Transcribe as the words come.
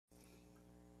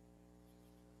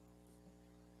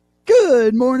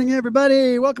Good morning,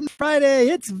 everybody. Welcome to Friday.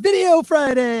 It's Video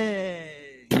Friday.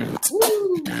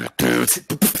 Woo.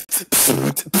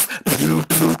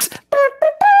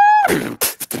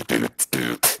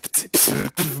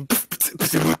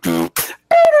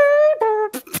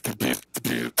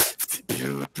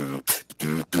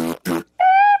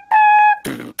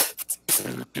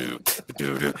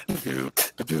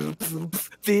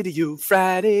 Video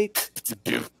Friday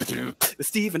with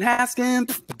Stephen Haskin.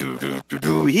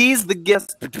 He's the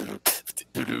guest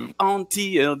on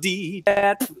TLD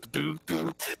chat.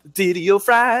 Video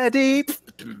Friday.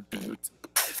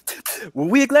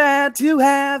 We're glad to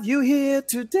have you here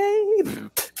today.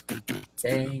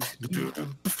 Thanks.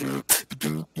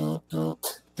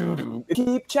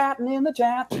 Keep chatting in the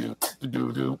chat.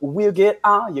 We'll get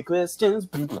all your questions.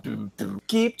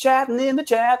 Keep chatting in the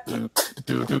chat.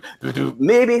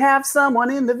 Maybe have someone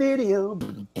in the video.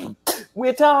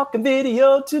 We're talking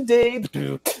video today.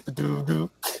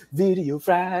 Video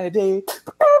Friday.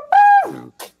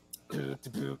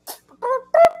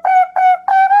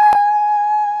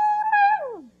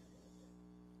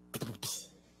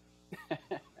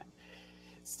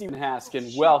 Stephen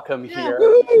Haskin, welcome here.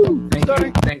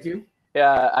 Thank you.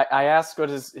 Yeah, I asked what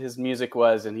his music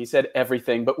was, and he said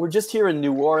everything. But we're just here in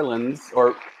New Orleans,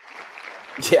 or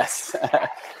yes,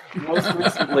 most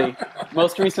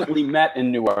recently met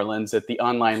in New Orleans at the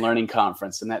Online Learning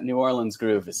Conference, and that New Orleans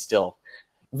groove is still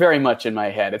very much in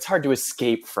my head. It's hard to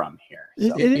escape from here.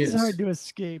 So. It is hard to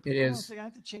escape. It is. I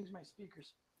have to change my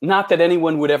speakers. Not that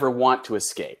anyone would ever want to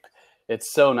escape.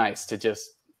 It's so nice to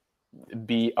just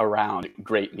be around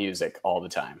great music all the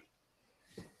time.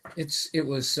 It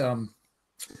was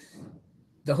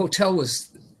the hotel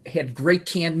had great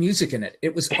canned music in it.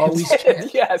 It was always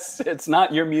canned. Yes, it's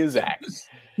not your music.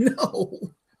 No.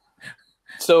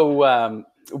 So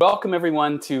welcome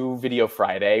everyone to Video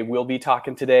Friday. We'll be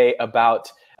talking today about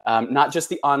not just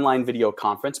the online video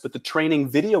conference, but the Training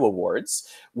Video Awards.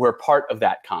 We're part of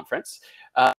that conference.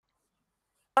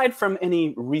 Aside from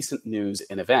any recent news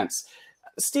and events,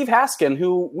 Steve Haskin,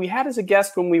 who we had as a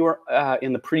guest when we were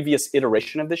in the previous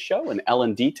iteration of this show, an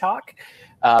L&D talk,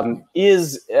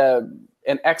 is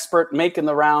an expert making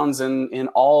the rounds in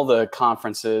all the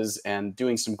conferences and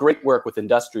doing some great work with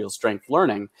industrial strength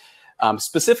learning,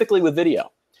 specifically with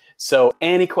video. So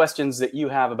any questions that you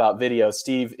have about video,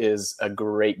 Steve is a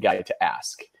great guy to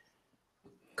ask.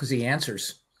 Because he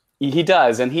answers. He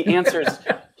does, and he answers.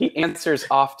 He answers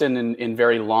often in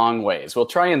very long ways. We'll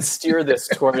try and steer this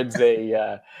towards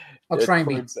a. I'll try and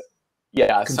be.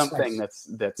 Yeah, concise. Something that's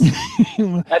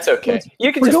okay.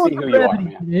 You can just be who you are,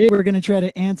 man. Today we're going to try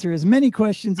to answer as many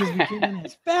questions as we can,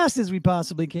 as fast as we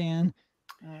possibly can,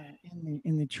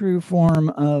 in the true form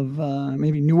of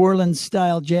maybe New Orleans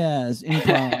style jazz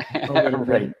improv.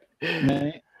 Right.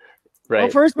 Right.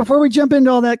 Well, first, before we jump into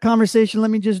all that conversation,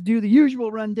 let me just do the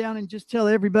usual rundown and just tell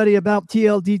everybody about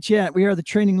TLD Chat. We are the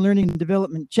Training, Learning, and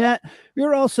Development Chat. We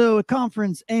are also a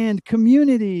conference and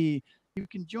community. You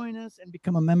can join us and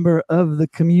become a member of the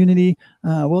community.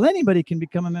 Well, anybody can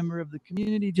become a member of the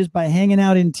community just by hanging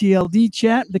out in TLD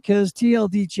Chat, because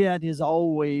TLD Chat is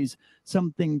always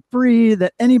something free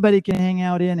that anybody can hang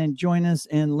out in and join us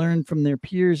and learn from their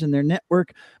peers and their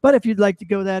network. But if you'd like to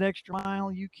go that extra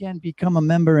mile, you can become a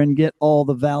member and get all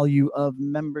the value of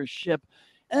membership.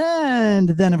 And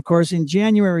then, of course, in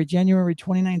January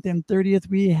 29th and 30th,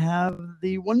 we have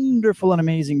the wonderful and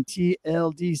amazing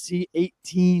TLDC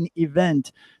 18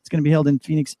 event. It's going to be held in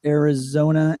Phoenix,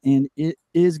 Arizona, and it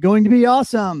is going to be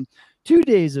awesome. 2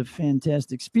 days of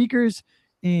fantastic speakers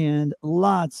and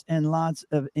lots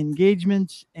of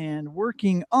engagement and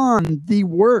working on the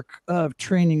work of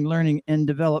training, learning, and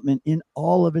development in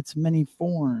all of its many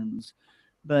forms.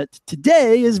 But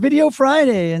today is Video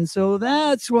Friday, and so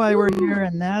that's why we're here,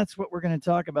 and that's what we're going to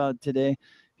talk about today,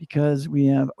 because we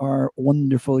have our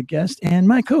wonderful guest and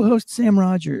my co-host, Sam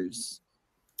Rogers.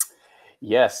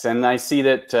 Yes, and I see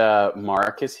that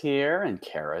Mark is here, and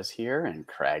Kara's here, and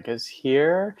Craig is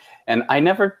here, and I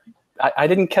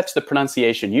didn't catch the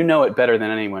pronunciation. You know it better than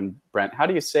anyone, Brent. How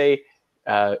do you say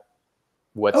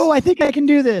what's... Oh, I think I can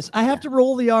do this. I have to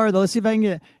roll the R, though. Let's see if I can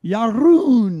get it.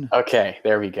 Yaroon. Okay,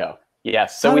 there we go.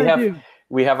 Yes, so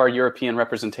we have our European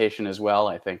representation as well.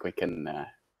 I think we can.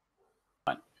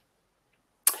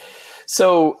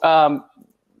 So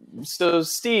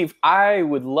Steve, I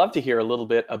would love to hear a little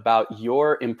bit about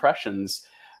your impressions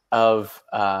of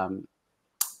the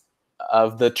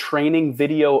Training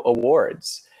Video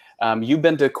Awards. You've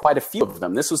been to quite a few of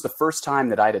them. This was the first time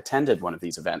that I'd attended one of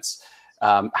these events.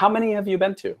 How many have you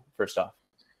been to, first off?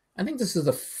 I think this is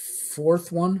the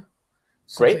fourth one.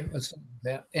 Great.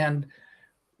 And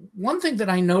one thing that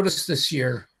I noticed this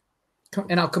year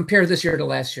and I'll compare this year to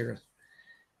last year.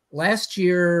 Last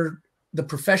year, the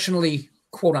professionally,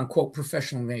 quote unquote,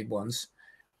 professionally made ones,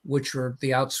 which were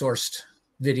the outsourced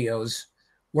videos,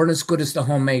 weren't as good as the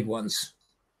homemade ones,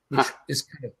 which is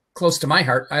kind of close to my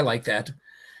heart. I like that.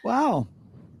 Wow.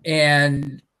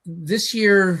 And this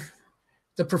year,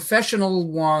 the professional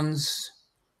ones,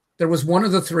 there was one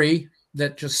of the three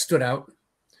that just stood out.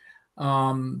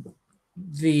 The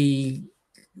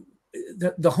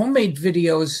homemade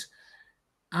videos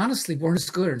honestly weren't as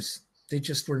good as, they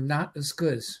just were not as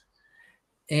good as.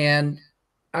 And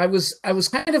I was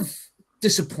kind of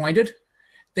disappointed.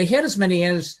 They had as many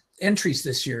entries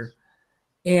this year,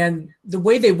 and the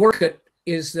way they work it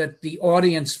is that the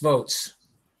audience votes,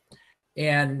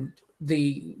 and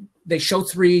they show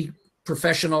 3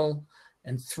 professional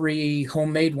and 3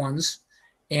 homemade ones,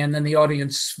 and then the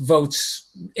audience votes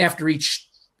after each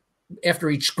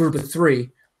group of 3,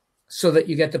 so that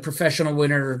you get the professional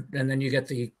winner and then you get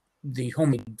the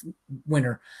homemade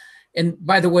winner. And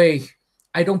by the way,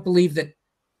 I don't believe that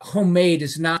homemade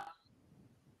is not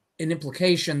an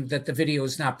implication that the video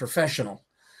is not professional.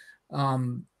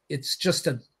 It's just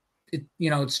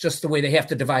it's just the way they have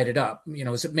to divide it up.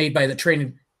 Is it made by the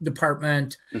training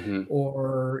department,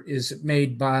 or is it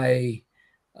made by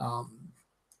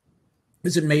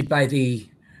is it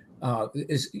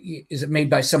made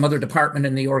by some other department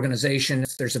in the organization?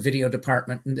 If there's a video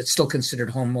department, and it's still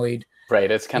considered homemade. Right.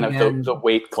 It's kind of the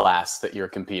weight class that you're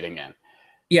competing in.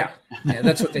 Yeah.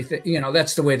 That's what they think.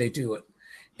 That's the way they do it.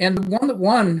 And the one that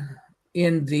won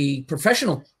in the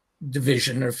professional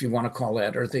division, or if you want to call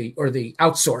that, or the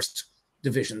outsourced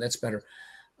division, that's better,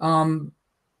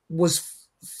 was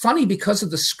funny because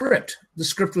of the script. The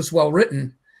script was well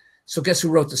written. So guess who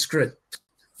wrote the script?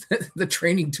 The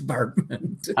training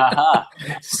department.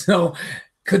 So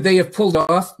could they have pulled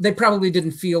off? They probably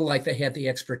didn't feel like they had the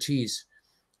expertise.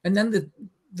 And then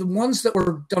the ones that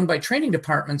were done by training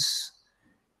departments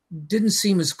didn't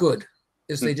seem as good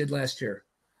as they did last year.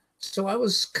 So I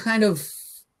was kind of,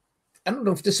 I don't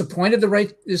know if disappointed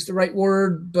is the right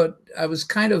word, but I was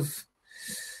kind of,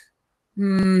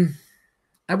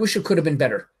 I wish it could have been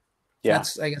better. Yeah,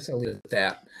 I guess I'll leave it at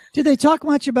that. Did they talk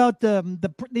much about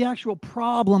the actual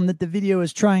problem that the video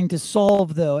is trying to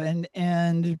solve, though,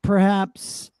 and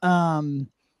perhaps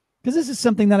because this is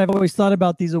something that I've always thought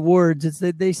about these awards, it's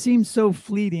that they seem so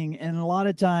fleeting, and a lot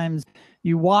of times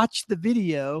you watch the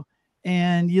video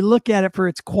and you look at it for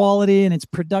its quality and its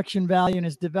production value and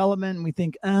its development, and we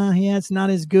think, yeah, it's not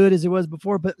as good as it was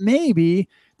before, but maybe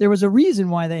there was a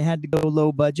reason why they had to go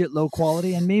low budget, low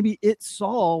quality, and maybe it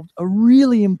solved a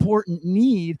really important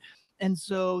need. And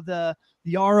so the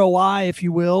ROI, if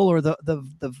you will, or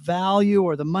the value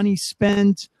or the money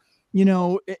spent,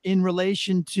 in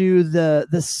relation to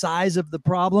the size of the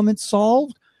problem it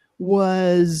solved,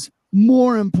 was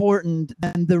more important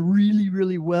than the really,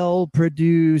 really well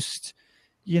produced,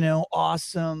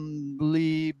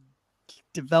 awesomely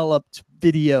developed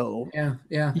video. Yeah.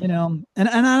 And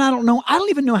I don't know. I don't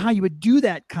even know how you would do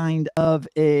that kind of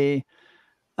an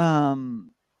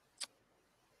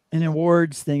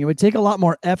awards thing. It would take a lot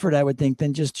more effort, I would think,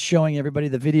 than just showing everybody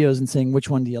the videos and saying, which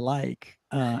one do you like?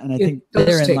 And I think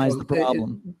therein lies the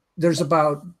problem. There's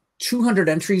about 200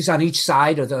 entries on each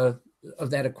side of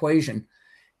that equation.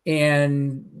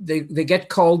 And they get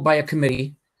called by a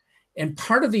committee. And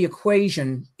part of the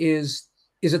equation is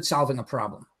it solving a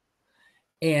problem?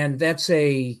 And I'd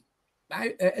say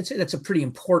that's a pretty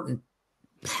important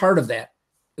part of that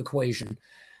equation.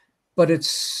 But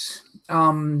it's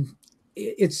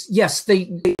yes, they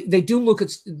do look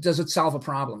at, does it solve a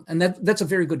problem? And that's a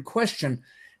very good question,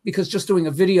 because just doing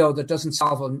a video that doesn't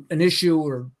solve an issue,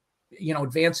 or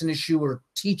advance an issue, or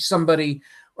teach somebody,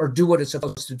 or do what it's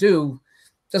supposed to do,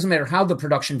 doesn't matter how the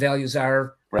production values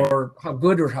are, right, or how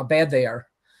good or how bad they are.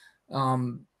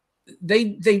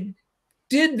 They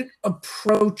did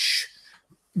approach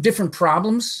different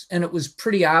problems, and it was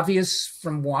pretty obvious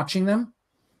from watching them,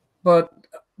 but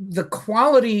the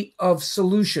quality of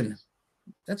solution,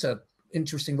 that's an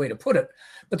interesting way to put it,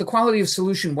 but the quality of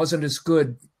solution wasn't as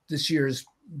good this year as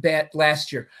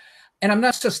last year. And I'm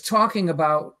not just talking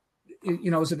about,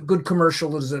 is it a good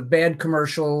commercial? Is it a bad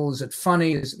commercial? Is it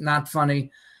funny? Is it not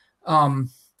funny?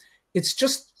 It's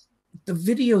just the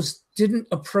videos didn't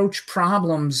approach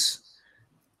problems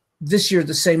this year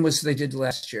the same as they did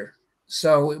last year.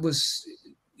 So it was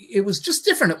just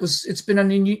different. I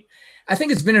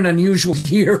think it's been an unusual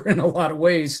year in a lot of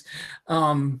ways.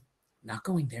 Not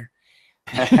going there.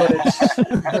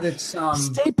 But it's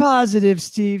stay positive,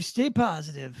 Steve. Stay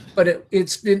positive. But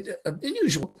it's been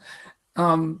unusual.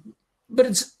 But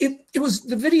it was,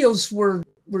 the videos were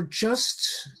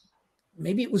just,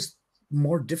 maybe it was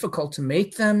more difficult to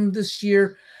make them this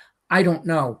year? I don't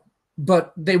know,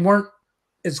 but they weren't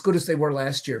as good as they were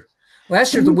last year.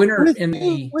 Last year, the winner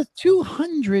with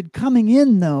 200 coming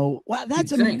in, though, wow,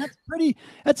 that's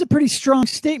a pretty strong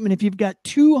statement. If you've got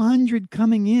 200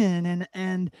 coming in,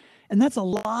 and that's a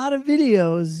lot of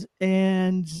videos,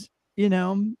 and you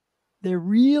know, there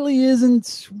really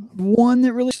isn't one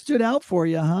that really stood out for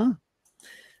you, huh?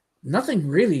 Nothing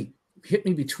really hit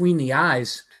me between the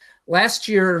eyes. Last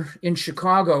year in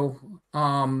Chicago,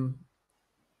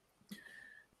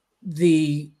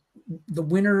 the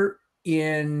winner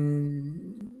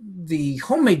in the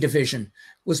homemade division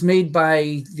was made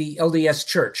by the LDS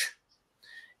Church,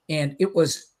 and it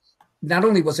was, not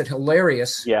only was it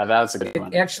hilarious, yeah, that's a good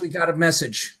one. It actually got a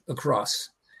message across.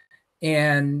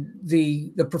 And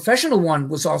the professional one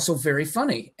was also very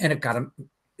funny, and it got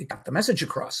the message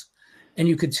across. And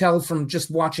you could tell from just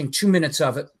watching 2 minutes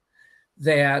of it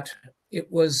that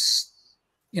it was,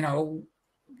 you know,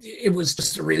 it was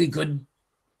just a really good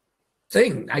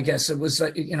thing. I guess it was,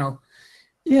 you know.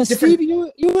 Yeah, Steve,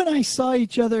 you and I saw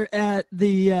each other at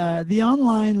the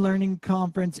online learning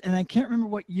conference, and I can't remember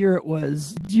what year it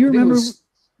was. Do you remember? It was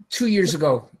 2 years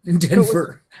ago in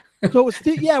Denver. So it was,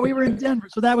 yeah, we were in Denver.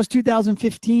 So that was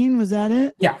 2015. Was that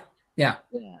it? Yeah.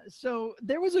 So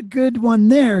there was a good one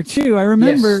there too. I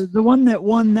remember the one that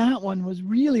won that one was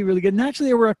really, really good. And actually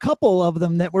there were a couple of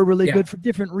them that were really good for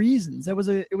different reasons. It was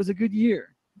a good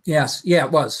year. Yes. Yeah,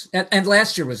 it was. And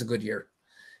last year was a good year.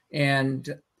 And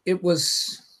everybody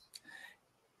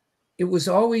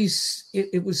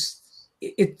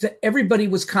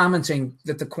was commenting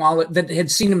that the quality, that had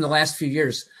seen him the last few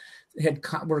years,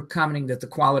 were commenting that the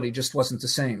quality just wasn't the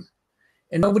same,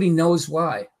 and nobody knows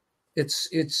why.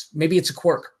 Maybe it's a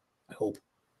quirk, I hope.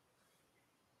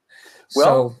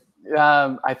 Well,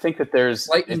 so, I think that there's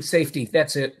lightning safety.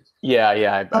 That's it.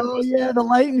 Yeah. The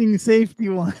lightning safety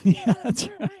one. Yeah, that's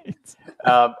right.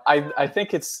 I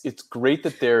think it's great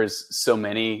that there's so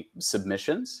many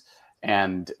submissions,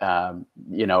 and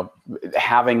you know,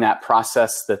 having that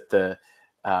process that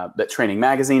that Training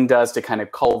Magazine does to kind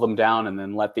of cull them down and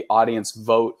then let the audience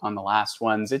vote on the last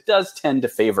ones. It does tend to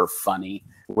favor funny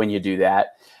when you do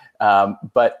that.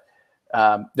 But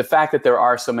the fact that there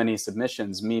are so many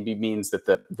submissions maybe means that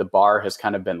the bar has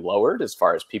kind of been lowered as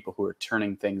far as people who are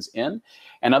turning things in,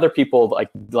 and other people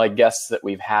like guests that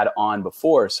we've had on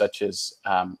before, such as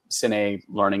Cine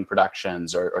Learning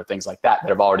Productions or things like that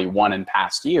have already won in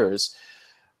past years,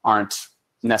 aren't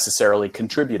necessarily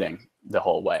contributing the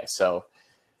whole way. So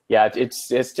yeah,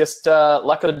 it's just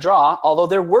luck of the draw. Although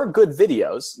there were good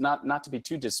videos, not to be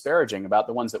too disparaging about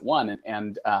the ones that won,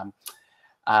 and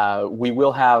we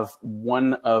will have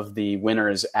one of the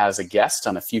winners as a guest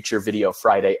on a future Video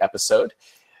Friday episode.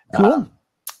 Cool.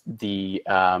 The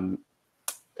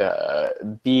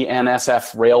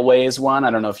BNSF Railways one.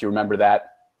 I don't know if you remember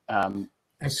that.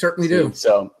 I certainly do.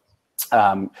 So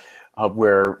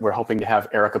we're hoping to have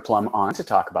Erica Plum on to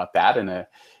talk about that in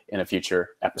a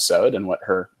future episode and what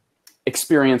her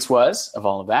experience was of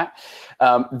all of that.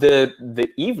 The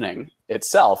evening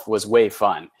itself was way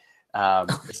fun.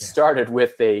 It started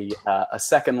with a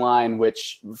second line,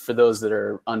 which for those that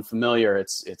are unfamiliar,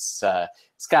 it's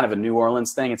kind of a New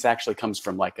Orleans thing. It actually comes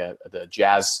from like the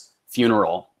jazz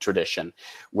funeral tradition,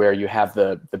 where you have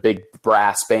the big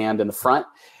brass band in the front,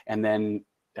 and then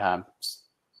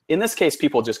in this case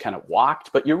people just kind of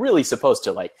walked, but you're really supposed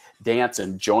to like dance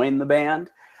and join the band,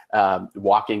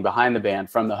 walking behind the band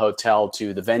from the hotel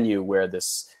to the venue where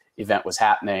this event was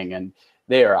happening. And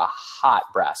they are a hot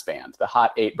brass band. The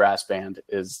Hot 8 brass band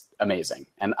is amazing.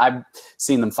 And I've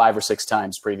seen them 5 or 6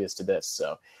 times previous to this.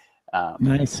 So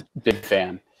nice. Big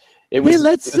fan.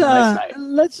 Let's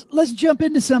jump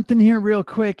into something here real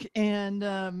quick and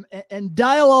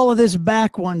dial all of this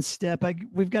back one step.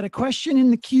 We've got a question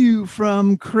in the queue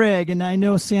from Craig, and I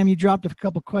know, Sam, you dropped a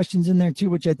couple questions in there too,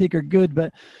 which I think are good,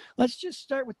 but let's just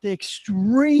start with the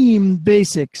extreme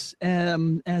basics.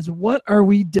 As what are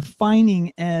we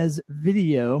defining as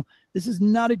video? This is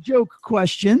not a joke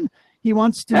question. He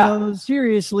wants to know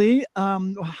seriously,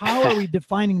 how are we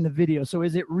defining the video? So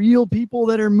is it real people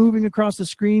that are moving across the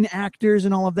screen, actors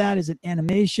and all of that? Is it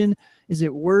animation? Is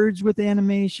it words with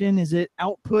animation? Is it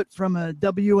output from a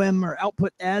WM or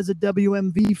output as a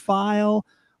WMV file?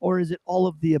 Or is it all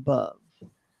of the above?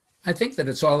 I think that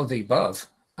it's all of the above.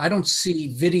 I don't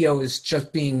see video as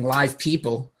just being live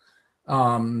people.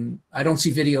 I don't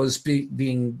see video as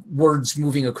being words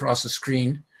moving across the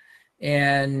screen.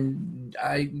 And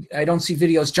I don't see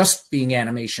videos just being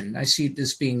animation. I see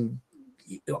this being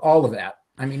all of that.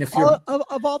 I mean, if you're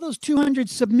of all those 200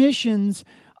 submissions,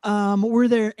 were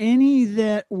there any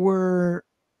that were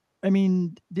I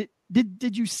mean,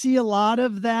 did you see a lot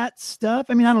of that stuff?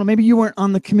 I mean, I don't know, maybe you weren't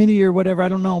on the committee or whatever, I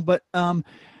don't know, but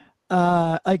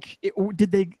like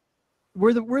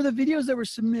were the videos that were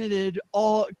submitted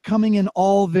all coming in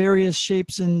all various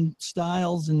shapes and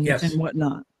styles and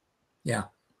whatnot? Yeah.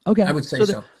 Okay. I would say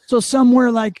so. So some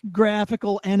were like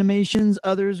graphical animations,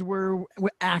 others were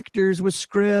actors with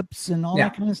scripts and all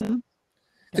that kind of stuff.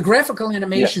 The graphical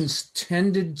animations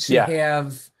tended to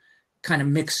have kind of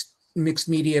mixed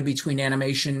media between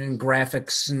animation and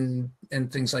graphics and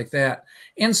things like that,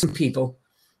 and some people.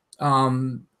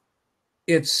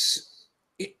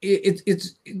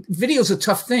 Video's a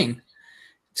tough thing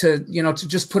to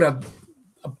just put a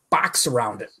box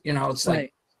around it. It's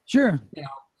like sure.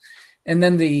 And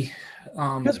then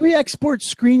because we export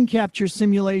screen capture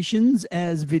simulations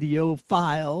as video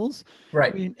files,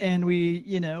 right? And we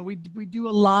do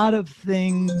a lot of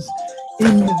things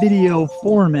in the video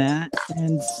format,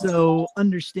 and so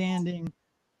understanding,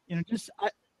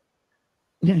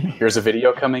 here's a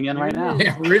video coming in right now.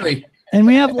 Yeah, really. And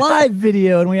we have live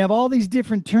video, and we have all these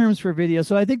different terms for video.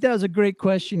 So I think that was a great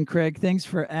question, Craig. Thanks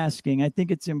for asking. I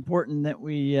think it's important that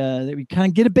we kind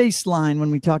of get a baseline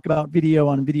when we talk about video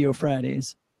on Video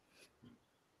Fridays.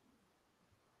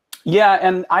 Yeah,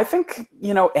 and I think,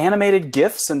 animated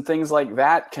GIFs and things like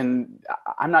that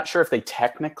I'm not sure if they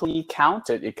technically count.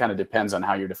 It kind of depends on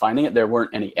how you're defining it. There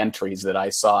weren't any entries that I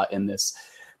saw in this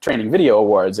Training Video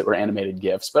Awards that were animated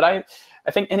GIFs. But I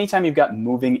think anytime you've got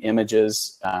moving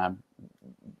images,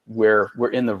 we're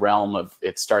in the realm of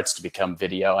it starts to become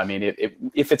video. I mean,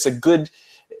 if it's a good,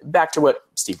 back to what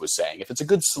Steve was saying, if it's a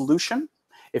good solution,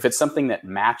 if it's something that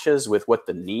matches with what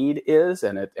the need is,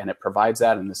 and it provides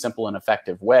that in a simple and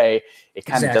effective way, it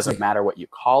kind of doesn't matter what you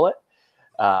call it.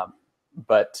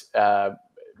 But I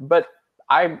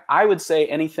would say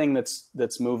anything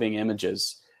that's moving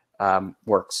images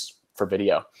works for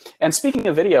video. And speaking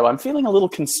of video, I'm feeling a little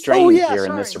constrained here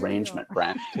in this arrangement,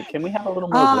 Brent. Can we have a little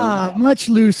more room? Much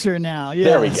looser now. Yes.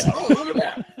 There we go. Look at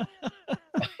that.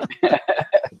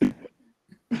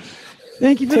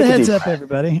 Thank you for the heads up,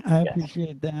 everybody. I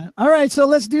appreciate that. All right, so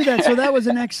let's do that. So that was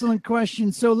an excellent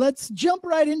question. So let's jump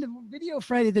right into Video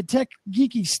Friday, the tech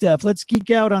geeky stuff. Let's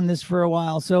geek out on this for a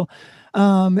while. So,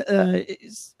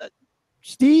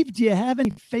 Steve, do you have any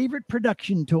favorite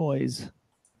production toys?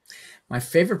 My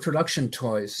favorite production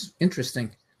toys,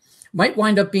 interesting, might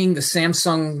wind up being the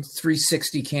Samsung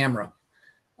 360 camera.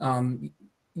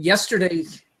 Yesterday,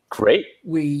 great.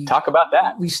 We talk about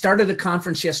that. We started a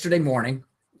conference yesterday morning.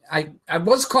 I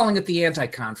was calling it the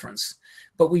anti-conference,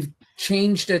 but we've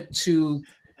changed it to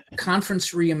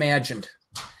Conference Reimagined,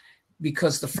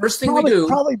 because the first thing we do,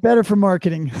 probably better for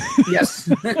marketing. Yes,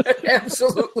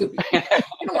 absolutely.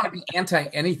 You don't want to be anti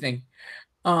anything.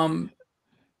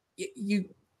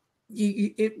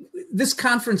 This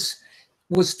conference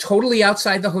was totally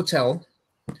outside the hotel,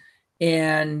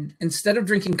 and instead of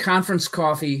drinking conference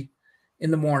coffee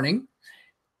in the morning,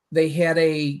 they had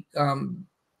a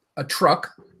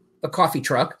coffee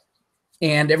truck,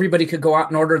 and everybody could go out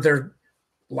and order their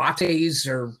lattes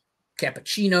or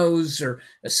cappuccinos or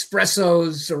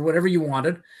espressos or whatever you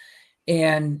wanted,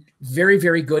 and very,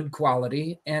 very good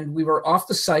quality. And we were off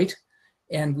the site,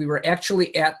 and we were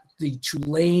actually at the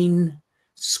Tulane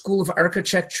School of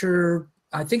Architecture.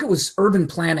 I think it was urban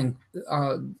planning,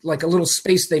 like a little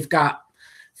space they've got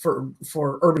for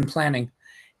urban planning.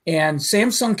 And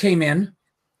Samsung came in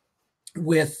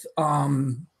with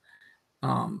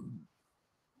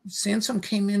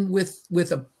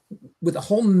with a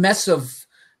whole mess of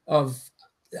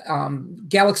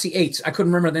Galaxy 8s. I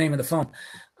couldn't remember the name of the phone,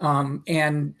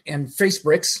 and face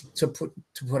bricks to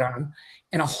put on,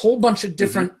 and a whole bunch of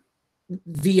different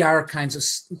VR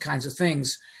kinds of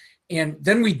things. And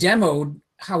then we demoed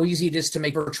how easy it is to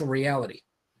make virtual reality,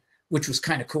 which was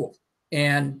kind of cool.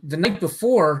 And the night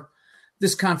before,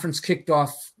 this conference kicked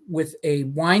off with a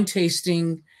wine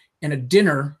tasting and a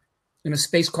dinner in a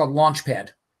space called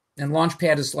Launchpad. And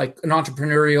Launchpad is like an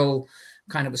entrepreneurial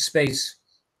kind of a space.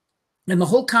 And the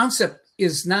whole concept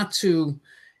is not to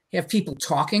have people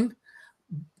talking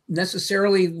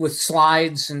necessarily with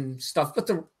slides and stuff, but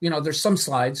there's some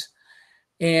slides,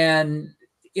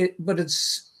 but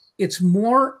it's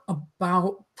more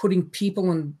about putting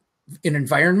people in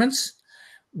environments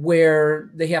where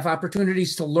they have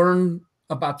opportunities to learn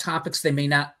about topics they may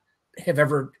not have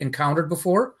ever encountered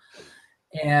before,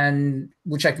 and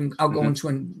which I'll go into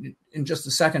in just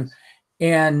a second.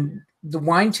 And the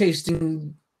wine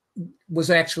tasting was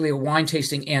actually a wine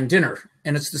tasting and dinner,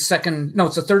 and it's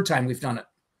the third time we've done it.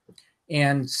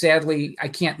 And sadly, I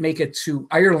can't make it to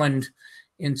Ireland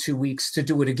in 2 weeks to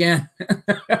do it again.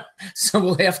 So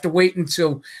we'll have to wait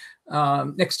until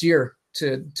next year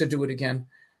to do it again.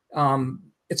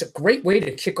 It's a great way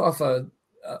to kick off a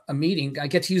meeting. I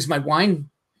get to use my wine,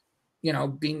 you know,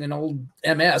 being an old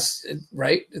MS,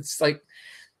 right? It's like,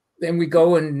 then we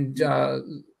go and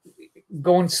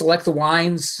select the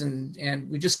wines, and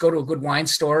we just go to a good wine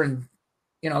store, and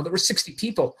you know, there were 60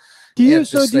 people. Do you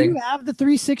have the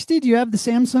 360? Do you have the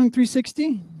Samsung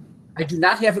 360? I do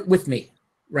not have it with me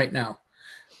right now,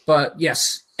 but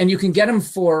yes, and you can get them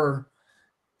for,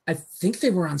 I think they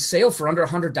were on sale for under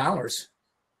 $100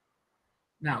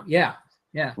 now. Yeah.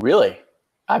 Really?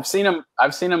 I've seen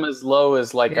them as low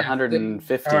as like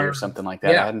 150 or something like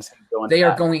that. Yeah. I hadn't seen them going. They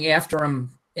are going after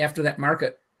them, after that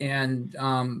market. And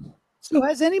so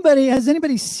has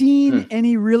anybody seen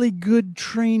any really good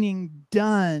training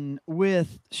done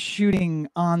with shooting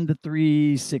on the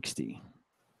 360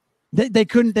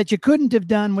 that you couldn't have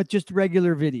done with just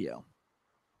regular video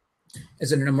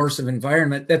as an immersive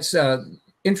environment? That's an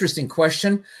interesting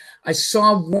question. I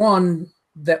saw one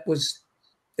that was,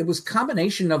 it was a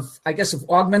combination of, I guess, of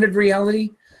augmented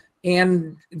reality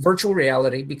and virtual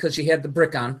reality, because you had the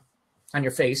brick on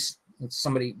your face.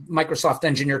 Somebody, Microsoft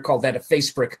engineer, called that a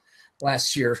face brick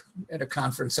last year at a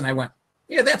conference, and I went,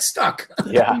 "Yeah, that stuck."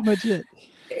 Yeah, pretty much it.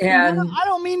 And I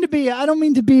don't mean to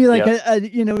be like a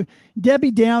you know,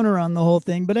 Debbie Downer on the whole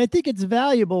thing, but I think it's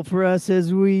valuable for us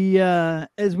as we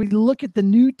look at the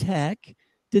new tech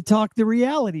to talk the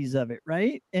realities of it,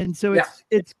 right? And so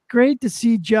it's great to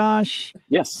see Josh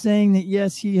saying that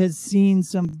yes, he has seen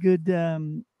some good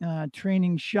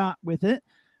training shot with it.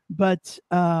 But,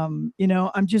 you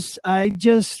know, I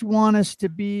just want us to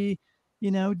be,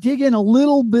 you know, dig in a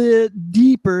little bit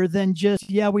deeper than just,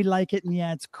 yeah, we like it and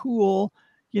yeah, it's cool.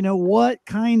 You know, what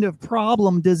kind of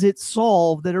problem does it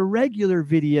solve that a regular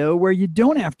video where you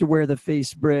don't have to wear the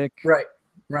face brick? Right.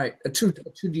 A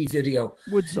 2D video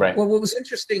would solve. Right. Well, what was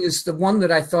interesting is the one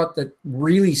that I thought that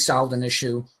really solved an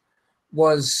issue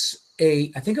was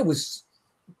I think it was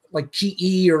like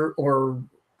GE or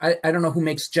I don't know who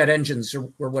makes jet engines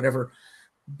or whatever,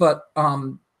 but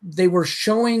they were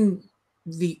showing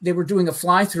they were doing a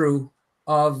fly-through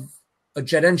of a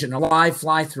jet engine, a live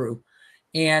fly-through,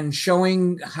 and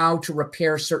showing how to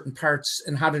repair certain parts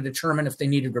and how to determine if they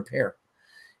needed repair.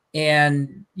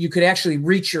 And you could actually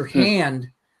reach your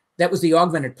hand. That was the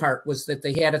augmented part, was that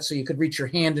they had it so you could reach your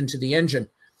hand into the engine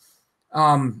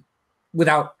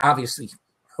without obviously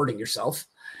hurting yourself.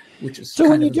 Which is so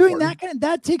when you're doing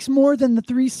that takes more than the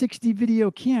 360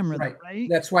 video camera, right?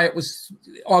 That's why it was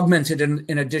augmented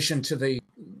in addition to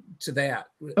that.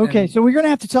 Okay, so we're gonna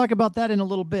have to talk about that in a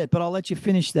little bit, but I'll let you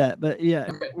finish that. But yeah,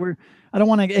 I don't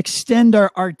want to extend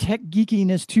our tech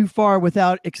geekiness too far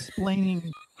without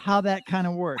explaining how that kind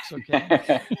of works.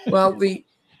 Okay. Well,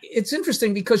 it's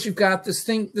interesting because you've got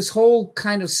this whole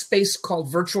kind of space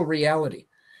called virtual reality,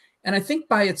 and I think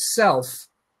by itself,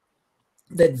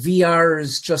 that VR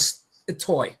is just a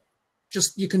toy.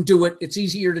 Just, you can do it. It's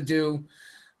easier to do.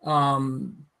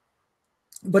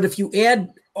 But if you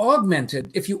augment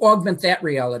that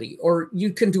reality, or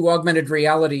you can do augmented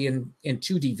reality in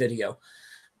 2D video,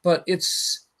 but it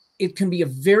can be a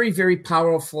very, very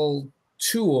powerful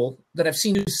tool that I've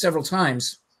seen used several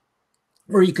times,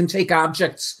 where you can take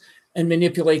objects and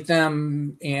manipulate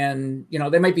them. And, you know,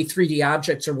 they might be 3D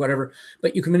objects or whatever,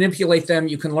 but you can manipulate them.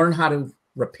 You can learn how to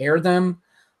repair them,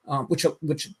 which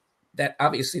that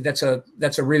obviously that's a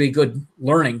really good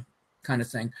learning kind of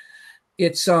thing.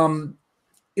 It's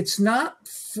not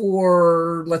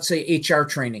for, let's say, HR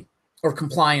training or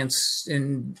compliance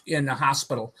in a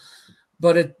hospital,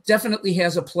 but it definitely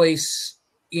has a place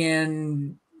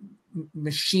in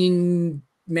machine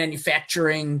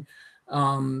manufacturing,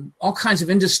 all kinds of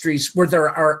industries where there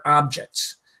are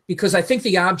objects, because I think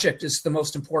the object is the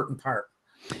most important part.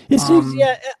 It seems,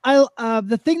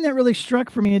 the thing that really struck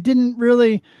for me, it didn't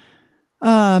really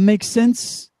make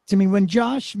sense to me when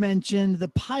Josh mentioned the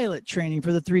pilot training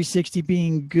for the 360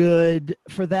 being good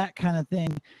for that kind of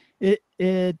thing.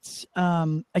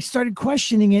 I started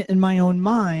questioning it in my own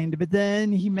mind, but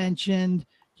then he mentioned,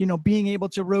 you know, being able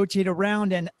to rotate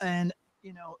around and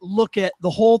you know, look at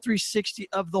the whole 360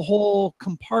 of the whole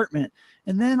compartment.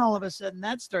 And then all of a sudden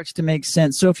that starts to make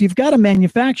sense. So if you've got a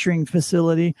manufacturing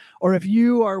facility, or if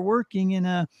you are working in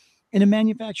a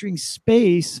manufacturing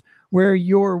space where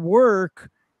your work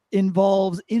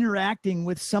involves interacting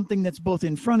with something that's both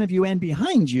in front of you and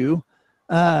behind you,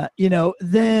 you know,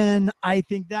 then I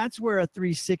think that's where a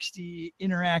 360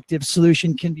 interactive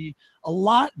solution can be a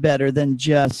lot better than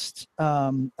just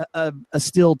a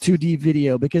still 2D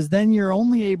video, because then you're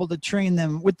only able to train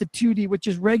them with the 2D, which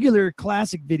is regular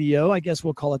classic video, I guess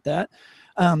we'll call it that.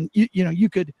 You know, you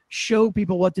could show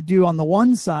people what to do on the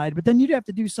one side, but then you'd have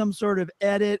to do some sort of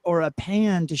edit or a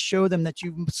pan to show them that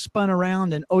you've spun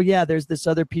around and, oh yeah, there's this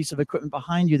other piece of equipment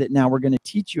behind you that now we're going to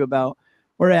teach you about.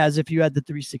 Whereas if you had the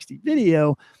 360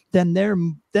 video, then they're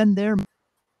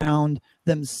around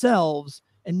themselves,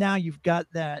 and now you've got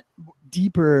that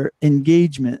deeper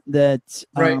engagement that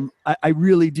I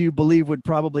really do believe would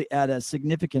probably add a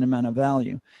significant amount of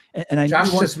value. And I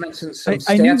Josh knew just mentioned some stats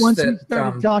I knew once we that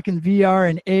started talking VR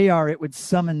and AR, it would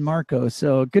summon Marco.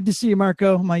 So good to see you,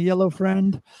 Marco, my yellow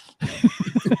friend.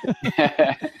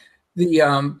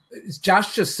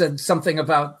 Josh just said something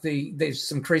about there's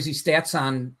some crazy stats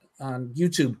on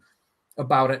YouTube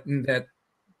about it, and that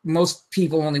most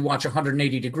people only watch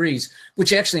 180 degrees,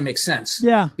 which actually makes sense.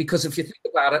 Yeah. Because if you think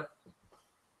about it,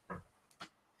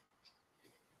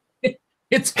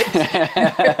 it's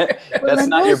that's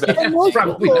not your best.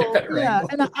 Probably not better angle.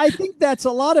 And I think that's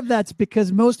a lot of that's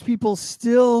because most people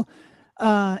still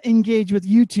engage with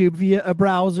YouTube via a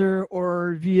browser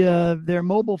or via their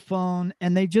mobile phone,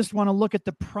 and they just want to look at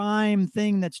the prime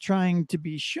thing that's trying to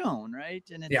be shown, right?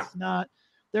 And it's not,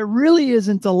 there really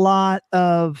isn't a lot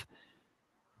of,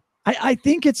 I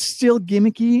think it's still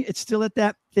gimmicky. It's still at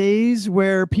that phase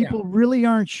where people really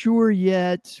aren't sure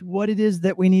yet what it is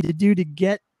that we need to do to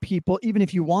get people, even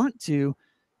if you want to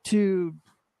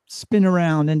spin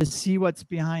around and to see what's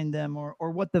behind them,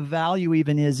 or what the value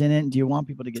even is in it. And do you want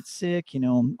people to get sick? You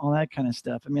know, all that kind of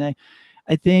stuff. I mean,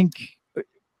 I think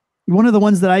one of the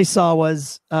ones that I saw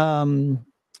was, it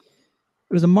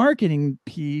was a marketing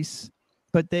piece,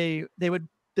 but they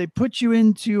put you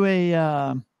into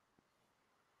a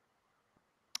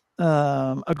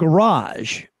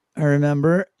garage, I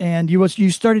remember, and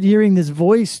you started hearing this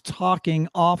voice talking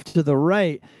off to the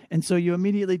right, and so you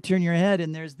immediately turn your head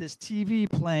and there's this TV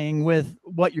playing with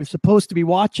what you're supposed to be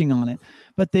watching on it,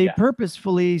 but they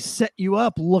purposefully set you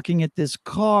up looking at this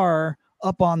car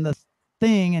up on the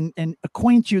thing and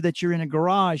acquaint you that you're in a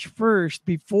garage first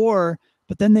before,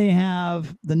 but then they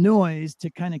have the noise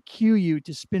to kind of cue you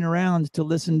to spin around to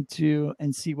listen to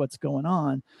and see what's going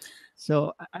on.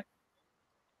 So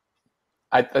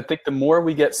I think the more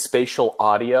we get spatial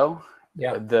audio,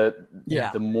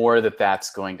 the more that's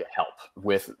going to help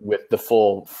with the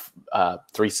full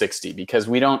 360, because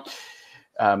we don't,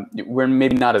 we're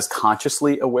maybe not as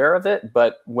consciously aware of it,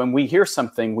 but when we hear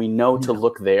something, we know to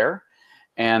look there,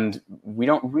 and we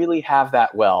don't really have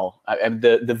that well.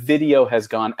 The video has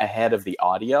gone ahead of the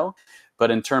audio, but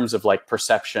in terms of like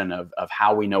perception of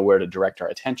how we know where to direct our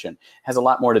attention, has a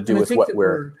lot more to do with what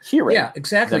we're hearing. Yeah,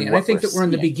 exactly. And I think that we're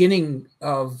in the beginning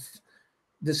of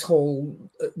this whole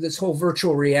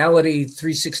virtual reality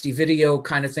 360 video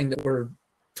kind of thing that we're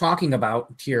talking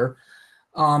about here.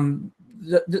 The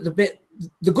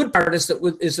good part is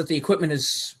that the equipment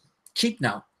is cheap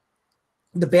now.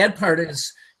 The bad part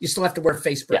is you still have to wear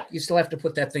face break. You still have to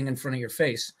put that thing in front of your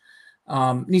face.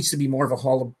 Needs to be more of a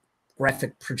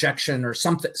holographic projection or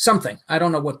something. I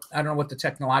don't know what the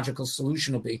technological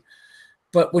solution will be,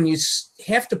 but when you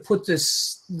have to put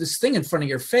this thing in front of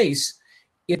your face,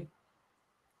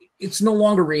 it's no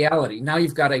longer reality. Now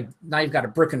you've got a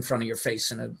brick in front of your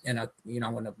face in a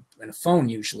phone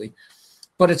usually.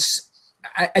 But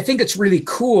I think it's really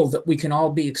cool that we can all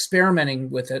be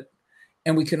experimenting with it,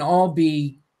 and we can all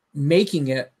be making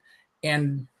it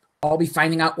and all be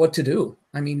finding out what to do.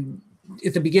 I mean,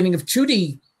 at the beginning of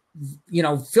 2D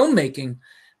filmmaking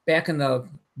back in the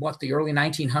early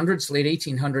 1900s, late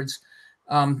 1800s,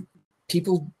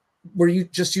 people were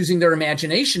just using their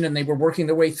imagination and they were working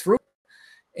their way through.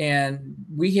 And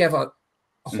we have a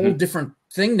whole different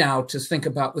thing now to think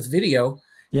about with video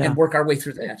and work our way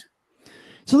through that.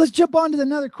 So let's jump on to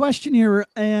another question here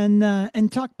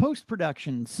and talk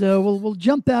post-production. So we'll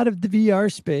jump out of the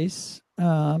VR space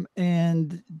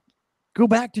and go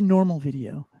back to normal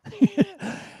video.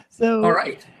 So all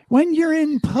right. When you're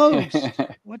in post,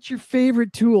 what's your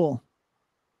favorite tool?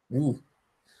 Ooh.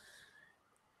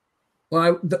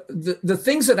 Well, the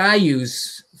things that I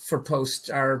use for post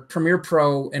are Premiere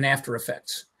Pro and After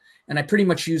Effects, and I pretty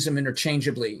much use them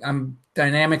interchangeably. I'm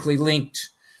dynamically linked,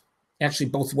 actually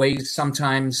both ways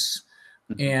sometimes.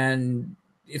 And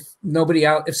if somebody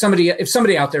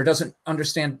out there doesn't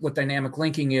understand what dynamic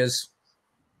linking is,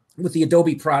 with the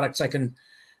Adobe products, I can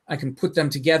put them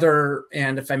together,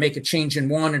 and if I make a change in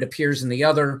one, it appears in the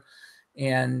other,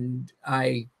 and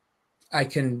I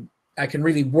can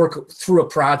really work through a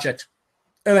project.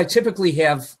 And I typically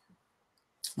have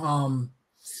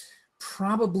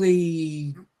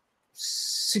probably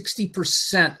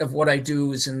 60% of what I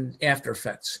do is in After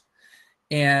Effects,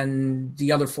 and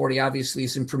the other 40 obviously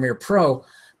is in Premiere Pro.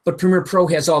 But Premiere Pro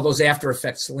has all those After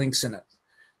Effects links in it,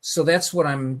 So that's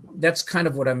kind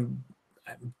of what I'm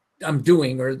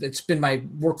doing, or it's been my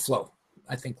workflow,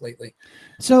 I think, lately.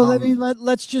 So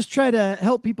let's just try to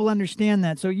help people understand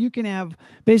that. So you can have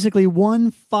basically one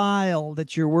file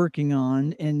that you're working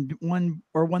on and one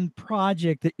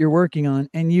project that you're working on,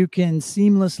 and you can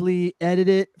seamlessly edit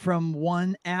it from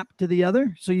one app to the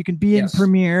other. So you can be in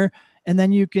Premiere, and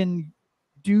then you can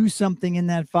do something in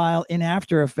that file in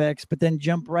After Effects, but then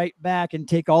jump right back and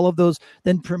take all of those.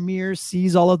 Then Premiere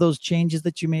sees all of those changes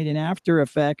that you made in After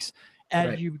Effects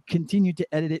as you continue to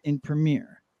edit it in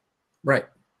Premiere. Right.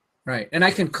 Right. And I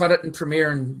can cut it in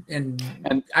Premiere, and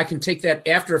I can take that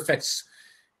After Effects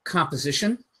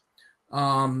composition.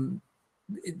 The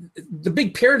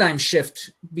big paradigm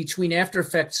shift between After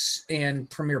Effects and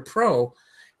Premiere Pro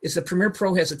is that Premiere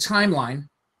Pro has a timeline.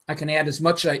 I can add as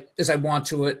much as I want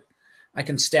to it. I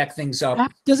can stack things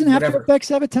up. Doesn't After Effects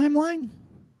have a timeline?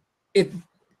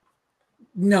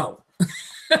 No.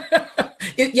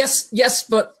 Yes,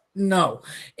 but no.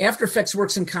 After Effects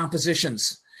works in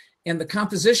compositions. And the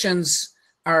compositions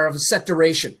are of a set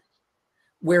duration,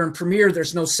 where in Premiere,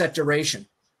 there's no set duration.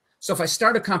 So if I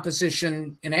start a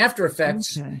composition in After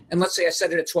Effects, and let's say I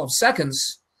set it at 12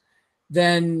 seconds,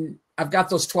 then I've got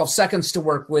those 12 seconds to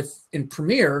work with in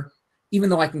Premiere,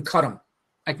 even though I can cut them.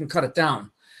 I can cut it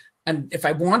down. And if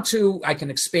I want to, I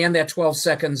can expand that 12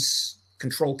 seconds,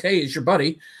 Control K is your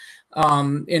buddy,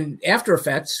 in After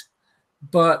Effects,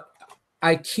 but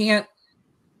I can't,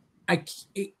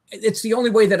 it's the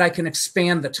only way that I can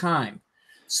expand the time.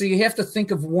 So you have to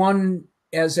think of one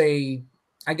as I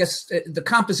guess the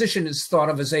composition is thought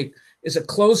of as a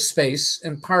closed space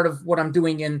and part of what I'm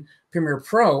doing in Premiere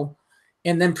Pro.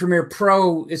 And then Premiere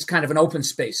Pro is kind of an open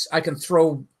space. I can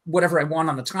throw whatever I want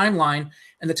on the timeline,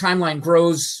 and the timeline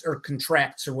grows or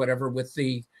contracts or whatever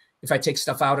if I take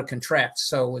stuff out, it contracts.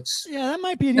 So that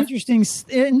might be an interesting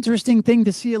thing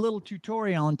to see a little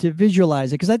tutorial on, to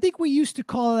visualize it, because I think we used to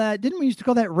call that, didn't we used to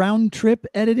call that round trip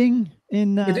editing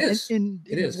in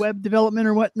web development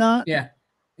or whatnot? Yeah,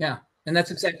 and that's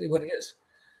exactly what it is.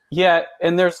 Yeah,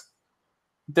 and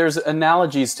there's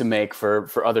analogies to make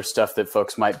for other stuff that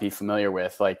folks might be familiar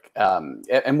with, like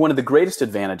and one of the greatest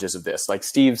advantages of this, like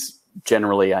Steve's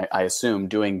generally, I assume,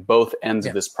 doing both ends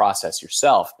of this process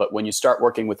yourself. But when you start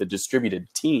working with a distributed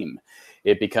team,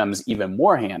 it becomes even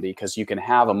more handy, because you can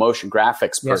have a motion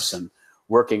graphics person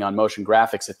working on motion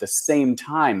graphics at the same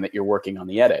time that you're working on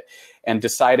the edit, and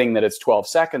deciding that it's 12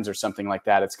 seconds or something like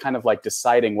that. It's kind of like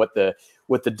deciding what the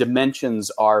dimensions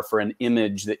are for an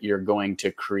image that you're going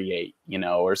to create,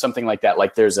 or something like that.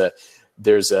 Like there's a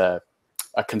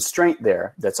constraint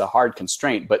there that's a hard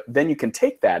constraint, but then you can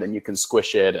take that and you can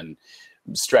squish it and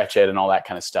stretch it and all that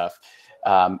kind of stuff.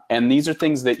 And these are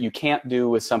things that you can't do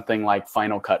with something like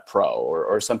Final Cut Pro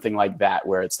or something like that,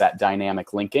 where it's that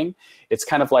dynamic linking. It's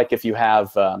kind of like if you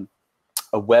have a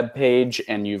web page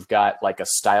and you've got like a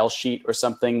style sheet or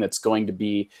something that's going to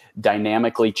be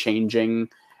dynamically changing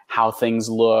how things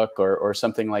look or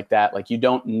something like that. Like you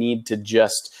don't need to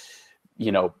just,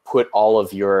 put all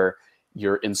of your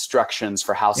instructions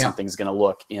for how something's going to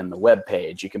look in the web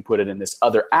page. You can put it in this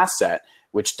other asset,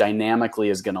 which dynamically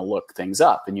is going to look things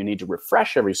up, and you need to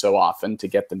refresh every so often to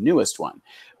get the newest one,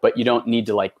 but you don't need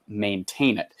to like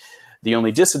maintain it. The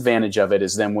only disadvantage of it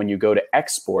is then when you go to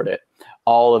export it,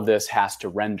 all of this has to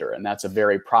render, and that's a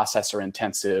very processor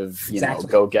intensive,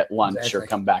 go get lunch or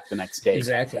come back the next day.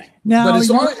 Exactly. Now, but as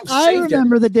long as I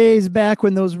remember the days back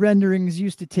when those renderings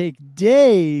used to take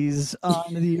days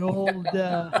on the old,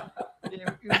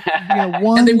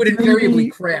 and they would invariably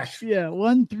crash. Yeah,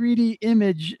 one 3D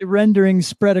image rendering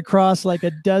spread across like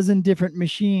a dozen different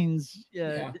machines,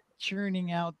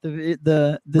 churning out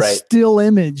the still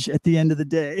image at the end of the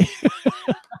day.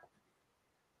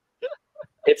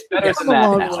 It's better than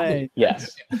that now. Way.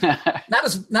 Yes. not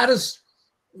as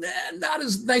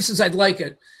nice as I'd like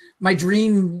it. My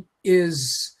dream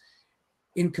is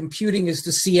in computing is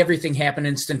to see everything happen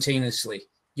instantaneously.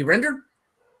 You render,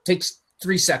 takes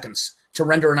 3 seconds to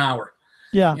render an hour.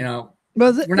 Yeah.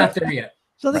 We're not there yet.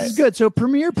 So this is good. So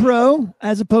Premiere Pro,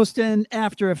 as opposed to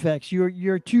After Effects,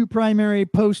 your two primary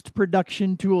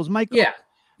post-production tools. Michael.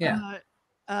 Yeah.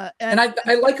 And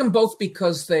I like them both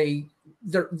because they're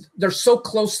so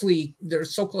closely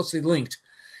linked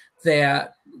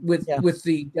that with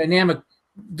the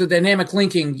dynamic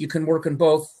linking, you can work on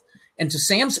both. And to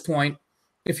Sam's point,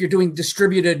 if you're doing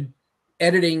distributed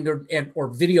editing or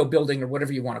video building or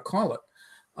whatever you want to call it,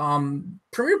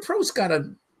 Premiere Pro's got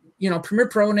Premiere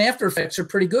Pro and After Effects are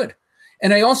pretty good.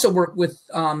 And I also work with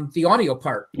the audio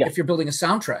part. If you're building a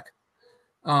soundtrack,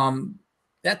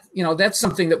 that's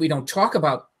something that we don't talk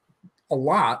about a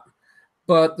lot.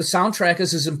 But the soundtrack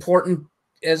is as important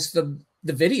as the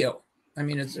video. I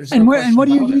mean, there's and no where and what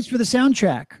do you question use for the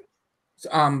soundtrack?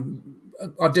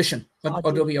 Audition,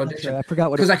 Adobe Audition. I forgot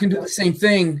what. Because I can do the same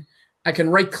thing. I can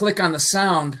right click on the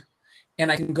sound,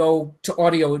 and I can go to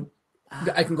audio.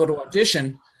 I can go to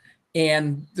Audition,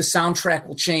 and the soundtrack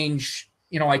will change.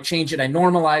 You know, I change it, I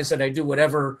normalize it, I do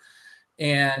whatever,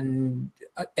 and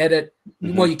edit.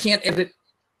 Mm-hmm. Well, you can't edit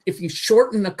if you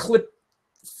shorten a clip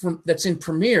that's in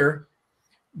Premiere,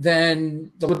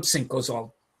 then the lip sync goes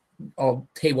all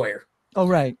haywire. Oh,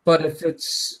 right. But if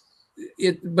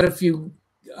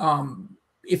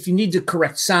if you need to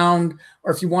correct sound,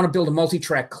 or if you want to build a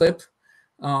multi-track clip,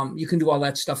 you can do all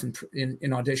that stuff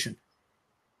in Audition.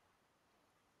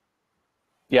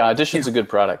 Yeah, Audition's a good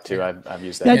product too. I've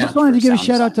used that. Yeah, I just wanted to give a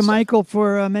shout out to stuff. Michael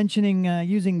for mentioning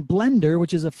using Blender,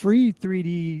 which is a free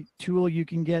 3D tool you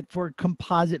can get for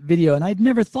composite video. And I'd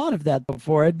never thought of that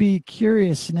before. I'd be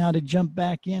curious now to jump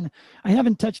back in. I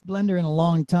haven't touched Blender in a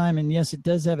long time, and yes, it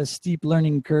does have a steep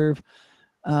learning curve.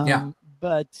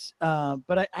 But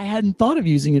I hadn't thought of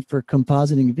using it for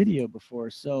compositing video before.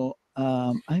 So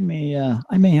I may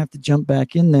have to jump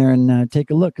back in there and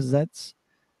take a look, because that's.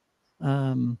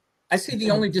 I see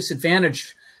the only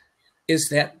disadvantage is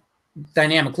that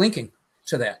dynamic linking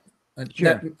to that.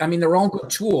 Sure. I mean, they're all good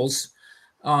tools.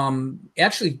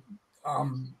 Actually,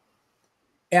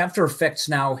 After Effects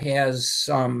now has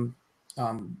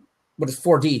what is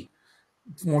 4D,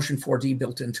 motion 4D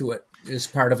built into it is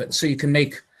part of it. So you can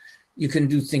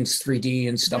do things 3D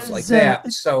and stuff like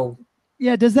that. So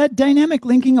yeah, does that dynamic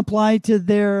linking apply to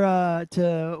their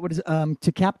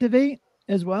to Captivate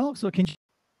as well? So can you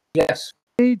yes.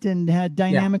 And had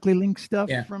dynamically linked stuff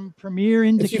from Premiere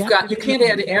into Captivate? You can't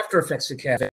add After Effects to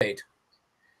Captivate,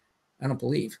 I don't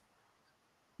believe,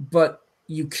 but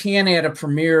you can add a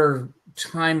Premiere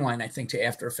timeline, I think, to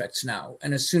After Effects now.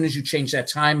 And as soon as you change that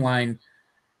timeline,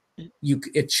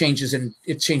 it changes in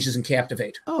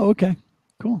Captivate. Oh, okay,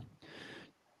 cool.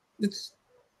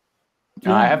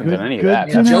 I haven't done any of that.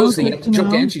 Yeah, Joe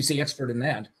Ganchi's the expert in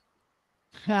that.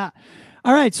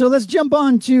 All right, so let's jump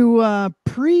on to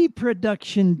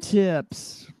pre-production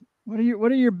tips. What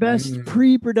are your best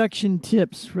pre-production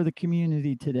tips for the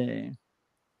community today?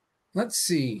 Let's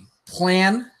see.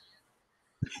 Plan.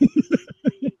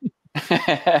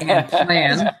 And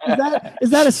plan. Is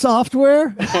that a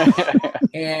software?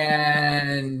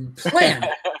 And plan.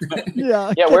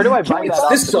 Yeah. Where do I buy that?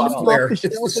 This software. It's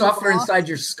the software inside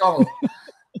your skull.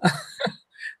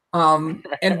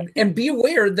 And be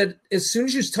aware that as soon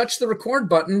as you touch the record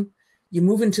button, you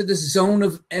move into this zone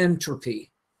of entropy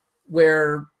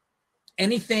where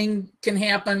anything can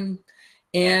happen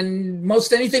and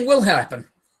most anything will happen.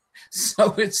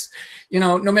 So it's,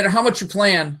 no matter how much you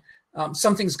plan,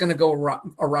 something's going to go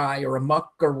awry or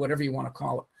amok or whatever you want to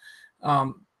call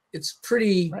it. It's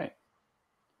pretty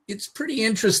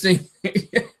interesting.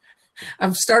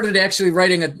 I've started actually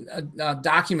writing a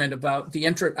document about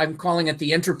I'm calling it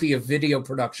the entropy of video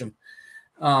production.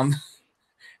 I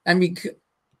mean,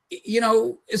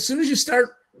 as soon as you start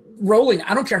rolling,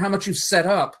 I don't care how much you've set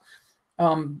up,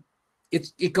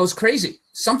 it goes crazy.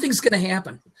 Something's going to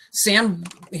happen. Sam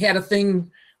had a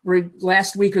thing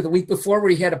last week or the week before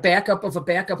where he had a backup of a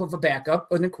backup of a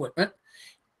backup of equipment,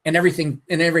 and everything.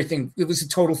 It was a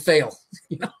total fail.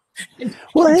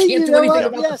 Well, you can't do anything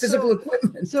about the physical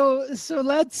equipment. So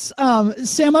let's,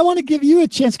 Sam, I want to give you a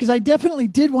chance, because I definitely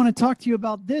did want to talk to you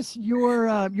about this,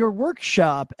 your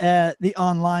workshop at the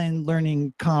online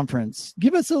learning conference.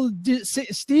 Give us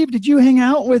Steve, did you hang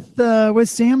out with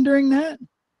Sam during that?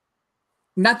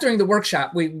 Not during the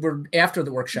workshop. We were after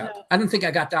the workshop. Yeah. I don't think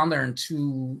I got down there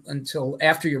until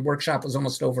after your workshop was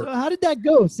almost over. So how did that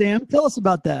go, Sam? Tell us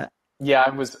about that. Yeah,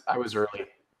 I was early.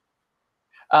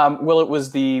 Well, it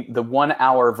was the 1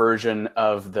 hour version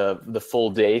of the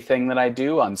full day thing that I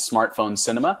do on smartphone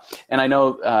cinema. And I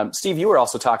know, Steve, you were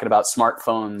also talking about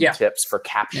smartphone tips for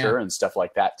capture and stuff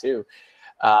like that too.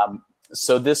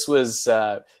 So this was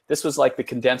like the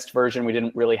condensed version. We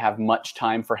didn't really have much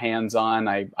time for hands-on.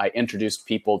 I introduced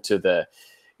people to the,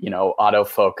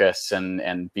 autofocus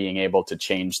and being able to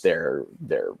change their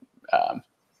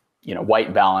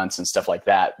white balance and stuff like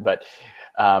that. But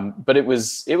it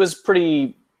was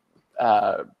pretty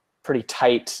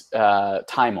tight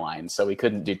timeline, so we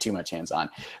couldn't do too much hands-on.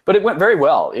 But it went very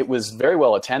well. It was very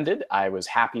well attended. I was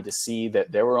happy to see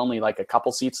that there were only like a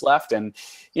couple seats left. And,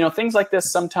 things like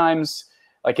this sometimes,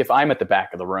 like if I'm at the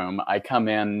back of the room, I come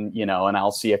in, and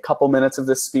I'll see a couple minutes of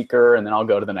this speaker, and then I'll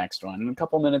go to the next one, and a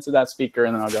couple minutes of that speaker,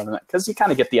 and then I'll go to the next, because you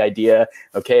kind of get the idea.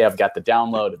 Okay, I've got the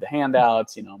download of the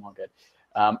handouts, I'm all good.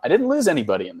 I didn't lose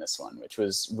anybody in this one, which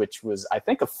was I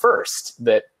think a first,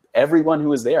 that everyone who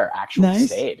was there actually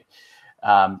stayed.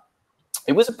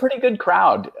 It was a pretty good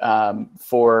crowd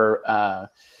for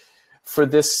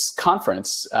this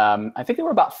conference. I think there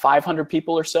were about 500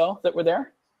 people or so that were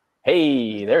there.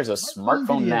 Hey, there's a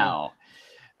smartphone now.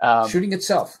 Shooting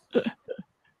itself.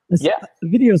 Yeah,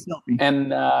 video selfie.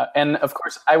 And of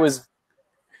course I was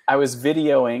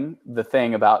videoing the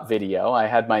thing about video. I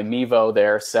had my Mevo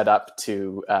there set up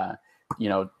to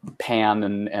pan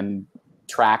and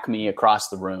track me across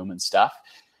the room and stuff.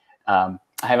 I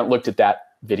haven't looked at that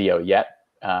video yet.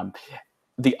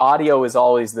 The audio is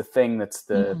always the thing that's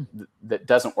that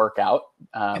doesn't work out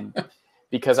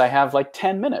because I have like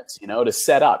 10 minutes, to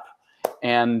set up.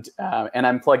 And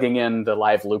I'm plugging in the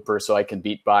live looper so I can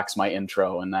beatbox my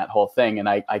intro and that whole thing. And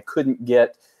I couldn't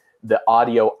get the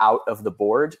audio out of the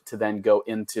board to then go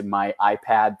into my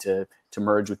iPad to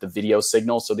merge with the video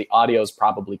signal. So the audio is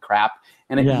probably crap.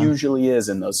 And it usually is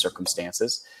in those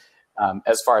circumstances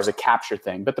as far as a capture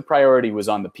thing. But the priority was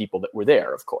on the people that were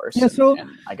there, of course. Yeah, so, and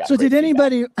I got did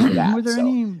anybody, were there so.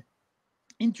 any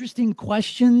interesting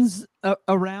questions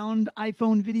around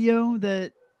iPhone video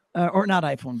that, or not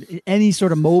iPhone, any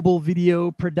sort of mobile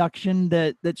video production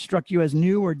that struck you as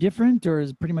new or different, or is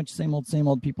it pretty much same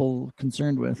old people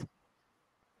concerned with?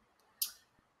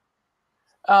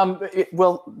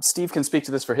 Well, Steve can speak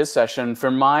to this for his session. For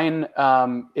mine,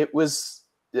 it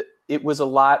was a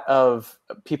lot of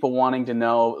people wanting to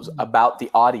know about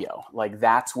the audio. Like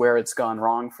that's where it's gone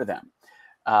wrong for them.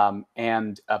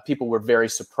 And people were very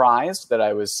surprised that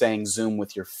I was saying zoom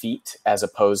with your feet as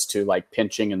opposed to like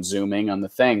pinching and zooming on the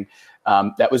thing.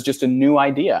 That was just a new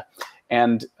idea.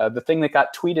 And the thing that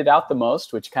got tweeted out the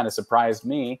most, which kind of surprised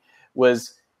me,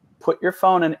 was put your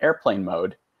phone in airplane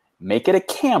mode, make it a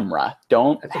camera.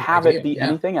 Don't have it be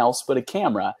anything else but a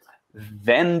camera,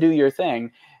 then do your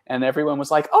thing. And everyone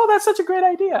was like, "Oh, that's such a great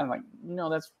idea." I'm like, "No,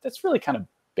 that's really kind of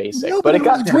basic." No, but it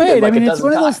got tweeted great. like I mean, a it's dozen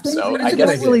one of those times. things So that I you guess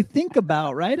don't really think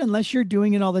about, right? Unless you're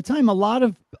doing it all the time. A lot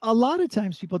of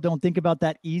times people don't think about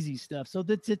that easy stuff. So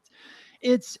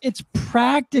it's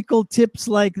practical tips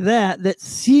like that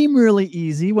seem really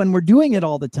easy when we're doing it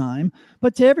all the time.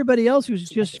 But to everybody else who's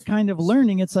just kind of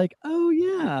learning, it's like, oh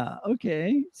yeah,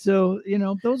 okay. So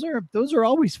those are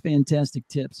always fantastic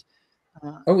tips.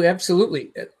 Oh,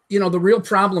 absolutely. The real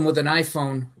problem with an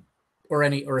iPhone or a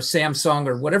Samsung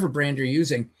or whatever brand you're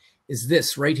using is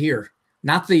this right here,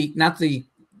 not the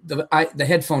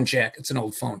headphone jack. It's an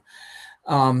old phone,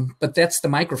 but that's the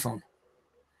microphone.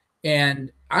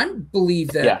 And I believe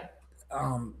that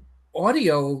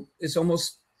audio is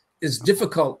almost as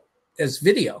difficult as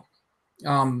video,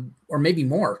 or maybe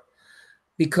more,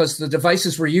 because the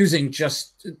devices we're using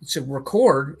just to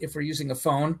record, if we're using a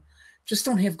phone, just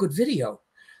don't have good video.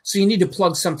 So you need to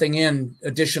plug something in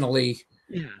additionally.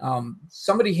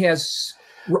 Somebody has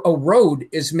Rode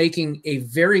is making a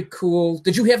very cool.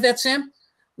 Did you have that, Sam?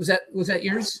 Was that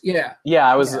yours? Yeah. Yeah,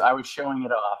 I was showing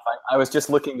it off. I was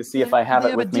just looking to see if I have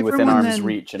it with me within arm's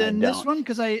reach, and I don't. This one,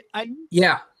 because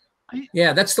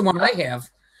that's the one I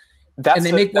have. And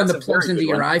they make one that plugs into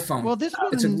your iPhone. Well, this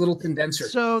one, it's a little condenser.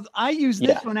 So I use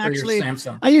this one actually.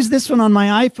 Samsung. I use this one on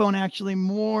my iPhone actually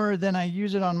more than I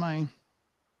use it on my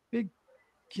big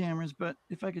cameras. But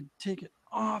if I could take it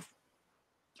off.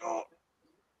 Oh.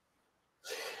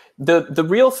 The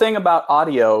real thing about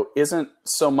audio isn't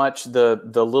so much the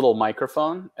little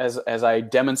microphone as I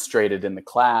demonstrated in the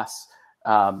class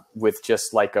with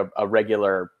just like a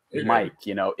regular mic.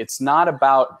 It's not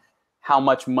about how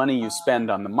much money you spend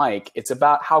on the mic. It's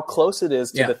about how close it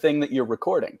is to the thing that you're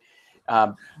recording.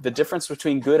 The difference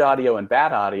between good audio and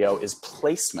bad audio is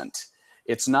placement.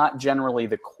 It's not generally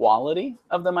the quality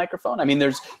of the microphone. I mean,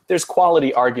 there's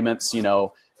quality arguments,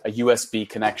 a USB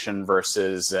connection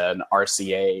versus an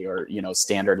RCA or,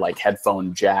 standard like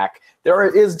headphone jack.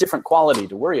 There is different quality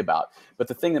to worry about. But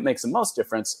the thing that makes the most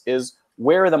difference is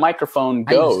where the microphone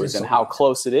goes and how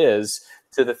close it is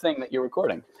to the thing that you're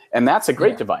recording. And that's a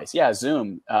great device. Yeah,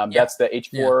 Zoom. That's the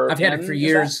H4. I've had it for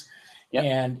years,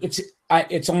 and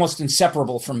it's almost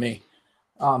inseparable from me.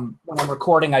 When I'm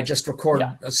recording, I just record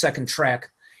a second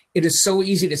track. It is so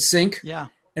easy to sync. Yeah.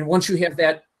 And once you have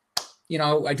that,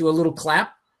 I do a little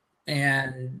clap,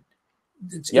 and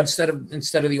it's instead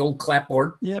of the old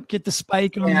clapboard. Yep. Get the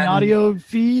spike on the audio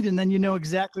feed, and then you know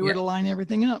exactly where to line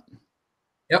everything up.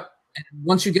 Yep. And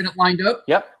once you get it lined up,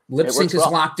 lip sync is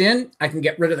locked in. I can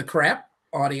get rid of the crap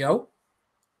audio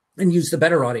and use the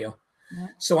better audio.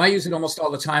 So I use it almost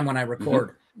all the time when I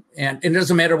record. And it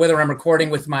doesn't matter whether I'm recording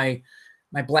with my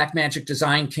Blackmagic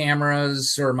Design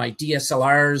cameras or my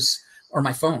DSLRs or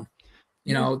my phone.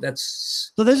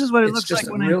 That's so this is what it looks like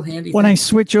when I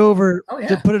switch over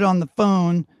to put it on the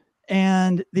phone,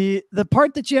 And the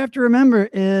part that you have to remember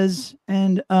is,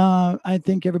 and I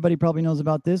think everybody probably knows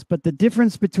about this, but the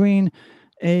difference between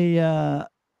a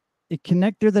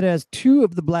connector that has 2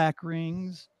 of the black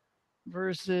rings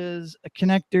versus a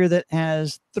connector that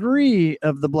has 3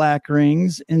 of the black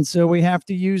rings. And so we have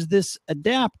to use this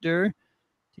adapter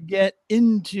to get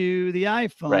into the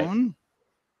iPhone. Right.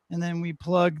 And then we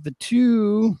plug the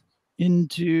 2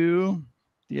 into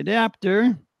the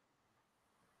adapter,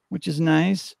 which is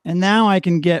nice. And now I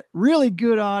can get really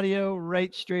good audio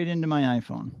right straight into my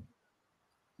iPhone.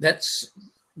 That's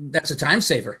a time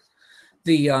saver.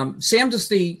 The Sam, does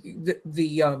the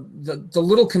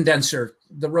little condenser,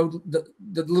 the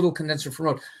little condenser for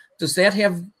Rode, does that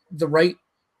have the right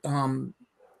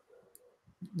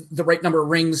number of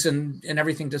rings and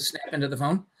everything to snap into the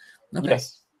phone? Okay.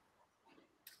 Yes.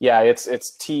 Yeah, it's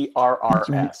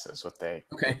TRRS is what they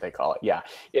call it. Yeah,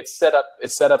 it's set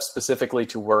up specifically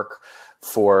to work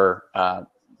for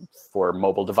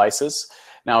mobile devices.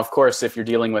 Now, of course, if you're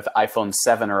dealing with iPhone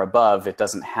 7 or above, it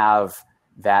doesn't have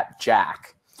that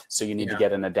jack, so you need to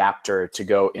get an adapter to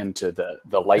go into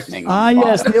the Lightning.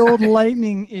 Yes, the old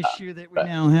Lightning issue that we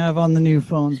now have on the new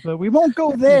phones, but we won't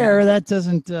go there. That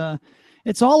doesn't.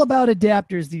 It's all about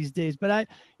adapters these days. But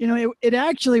it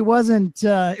actually wasn't.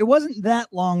 It wasn't that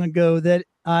long ago that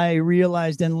I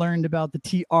realized and learned about the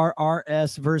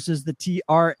TRRS versus the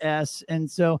TRS,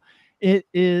 and so it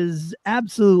is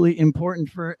absolutely important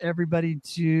for everybody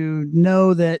to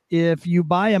know that if you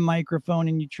buy a microphone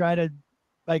and you try to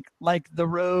like the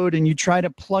Rode and you try to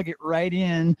plug it right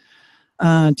in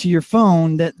to your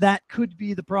phone, that could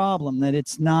be the problem, that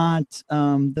it's not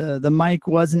the mic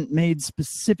wasn't made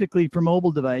specifically for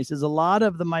mobile devices. A lot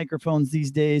of the microphones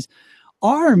these days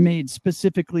are made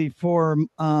specifically for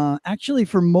actually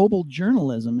for mobile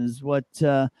journalism is what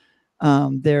the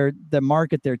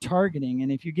market they're targeting.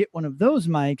 And if you get one of those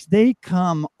mics, they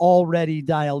come already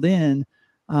dialed in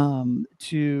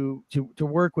to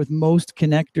work with most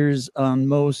connectors on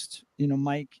most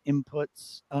mic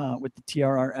inputs with the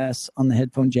TRRS on the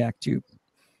headphone jack too.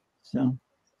 So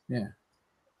yeah.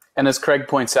 And as Craig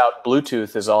points out,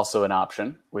 Bluetooth is also an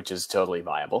option, which is totally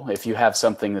viable. If you have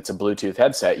something that's a Bluetooth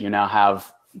headset, you now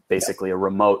have basically a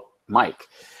remote mic.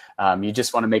 You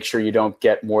just want to make sure you don't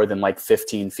get more than like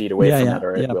 15 feet away from it,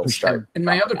 or it will start. Sure. And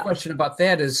my other question about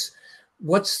that is,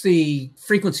 what's the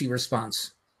frequency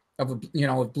response of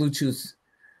Bluetooth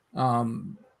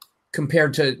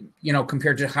compared to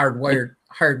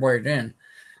hardwired in?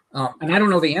 And I don't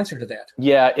know the answer to that.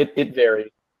 Yeah, it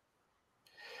varies.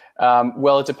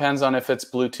 Well, it depends on if it's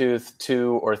Bluetooth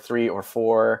 2 or 3 or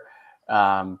 4,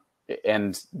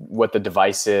 and what the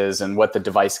device is and what the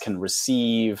device can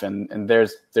receive. And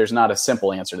there's not a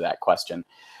simple answer to that question.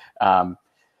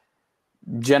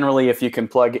 Generally, if you can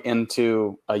plug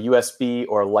into a USB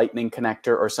or a Lightning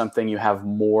connector or something, you have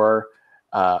more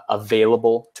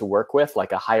available to work with,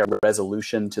 like a higher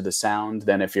resolution to the sound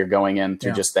than if you're going in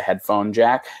through just the headphone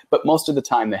jack. But most of the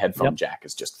time, the headphone jack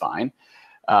is just fine.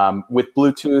 With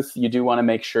Bluetooth, you do want to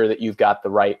make sure that you've got the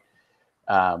right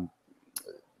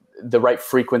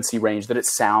frequency range, that it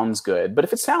sounds good. But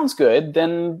if it sounds good,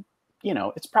 then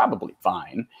it's probably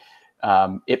fine.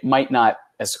 It might not,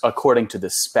 as according to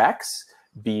the specs,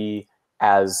 be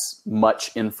as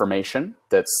much information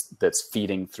that's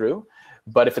feeding through.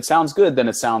 But if it sounds good, then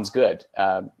it sounds good.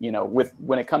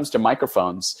 When it comes to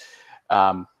microphones,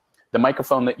 the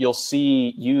microphone that you'll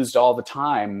see used all the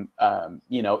time,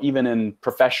 even in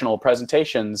professional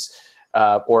presentations,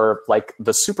 or like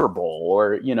the Super Bowl,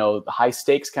 or high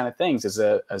stakes kind of things, is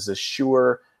a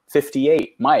Shure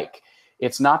 58 mic.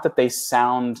 It's not that they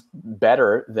sound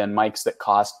better than mics that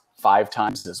cost 5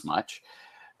 times as much.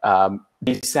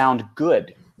 They sound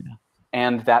good,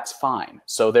 and that's fine.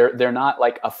 So they're not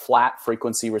like a flat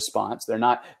frequency response. They're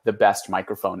not the best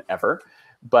microphone ever,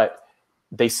 but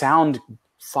they sound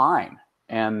fine.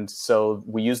 And so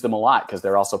we use them a lot because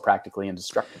they're also practically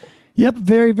indestructible. Yep,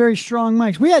 very, very strong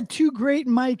mics. We had 2 great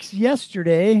mics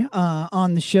yesterday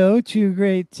on the show. 2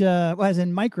 great, as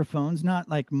in microphones, not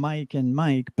like mic and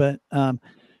mic, but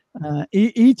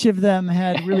each of them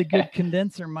had really good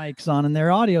condenser mics on, and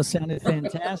their audio sounded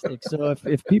fantastic. So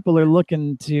if people are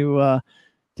looking to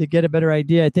get a better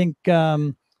idea, I think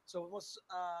so. It was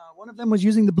one of them was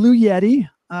using the Blue Yeti,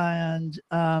 and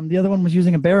the other one was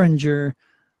using a Behringer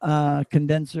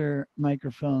condenser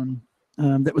microphone.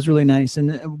 That was really nice,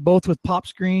 and both with pop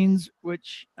screens,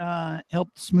 which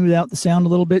helped smooth out the sound a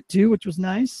little bit too, which was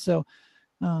nice. So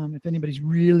if anybody's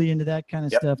really into that kind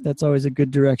of stuff, that's always a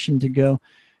good direction to go.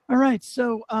 All right,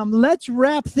 so let's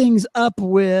wrap things up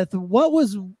with what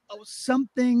was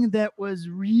something that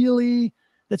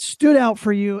that stood out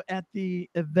for you at the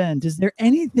event? Is there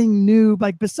anything new,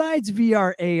 like besides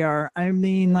VR, AR? I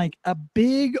mean, like a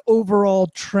big overall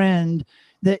trend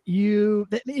that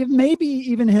it maybe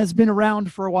even has been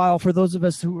around for a while for those of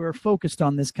us who are focused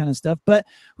on this kind of stuff, but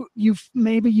you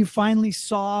finally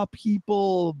saw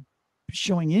people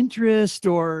showing interest,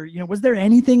 or, you know, was there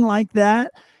anything like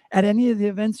that at any of the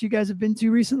events you guys have been to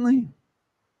recently?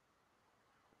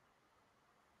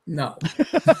 No.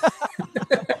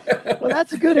 Well,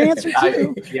 that's a good answer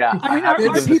too. I mean,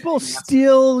 are people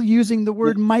still using the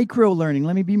word micro learning?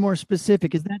 Let me be more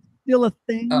specific. Is that still a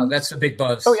thing? Oh, that's the big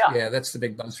buzz. Oh, yeah. Yeah, that's the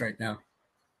big buzz right now.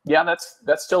 Yeah,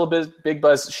 that's still a big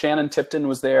buzz. Shannon Tipton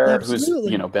was there, Absolutely.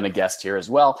 who's, you know, been a guest here as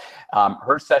well.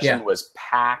 Her session was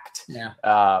packed. Yeah.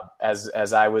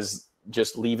 As I was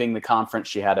just leaving the conference,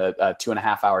 she had a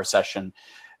 2.5-hour session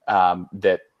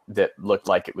that looked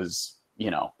like it was,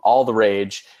 you know, all the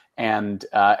rage. And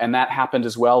that happened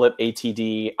as well at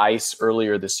ATD ICE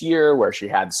earlier this year, where she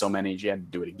had so many, she had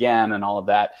to do it again and all of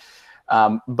that.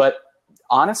 But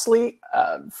honestly,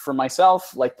 for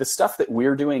myself, like the stuff that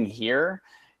we're doing here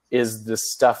is the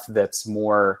stuff that's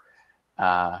more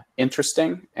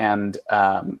interesting, and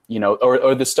you know,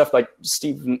 or the stuff like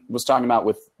Steve was talking about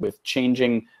with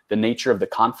changing the nature of the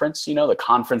conference. You know, the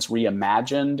conference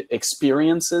reimagined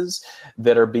experiences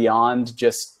that are beyond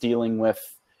just dealing with,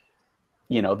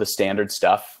 you know, the standard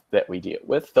stuff that we deal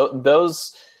with.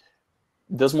 Those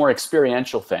more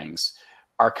experiential things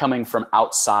are coming from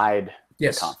outside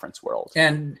the conference world.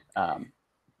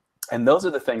 And those are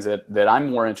the things that I'm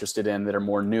more interested in, that are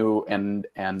more new and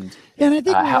I think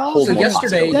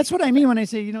yesterday, that's what I mean when I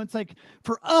say, you know, it's like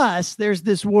for us, there's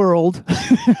this world,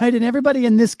 right? And everybody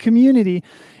in this community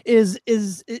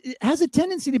it has a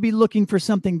tendency to be looking for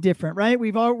something different, right?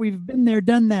 We've been there,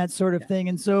 done that sort of thing.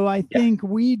 And so I think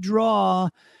we draw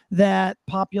that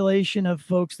population of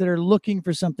folks that are looking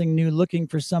for something new, looking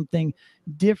for something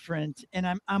different.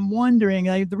 And I'm wondering,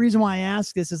 the reason why I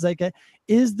ask this is like,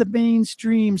 is the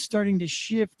mainstream starting to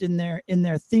shift in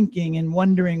their thinking and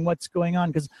wondering what's going on?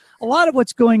 Because a lot of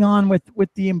what's going on with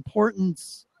the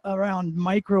importance around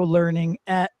micro learning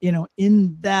at, you know,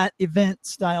 in that event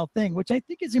style thing, which I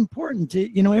think is important to,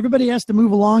 you know, everybody has to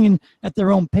move along and at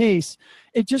their own pace.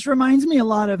 It just reminds me a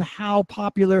lot of how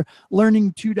popular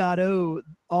Learning 2.0,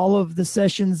 all of the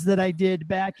sessions that I did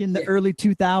back in the early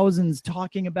 2000s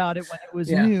talking about it when it was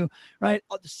new, right?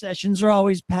 All the sessions are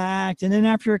always packed. And then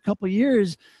after a couple of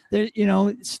years, they're, you know,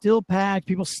 it's still packed,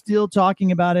 people still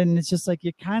talking about it. And it's just like,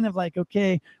 you're kind of like,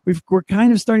 okay, we're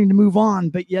kind of starting to move on,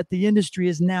 but yet the industry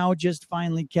is now just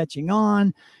finally catching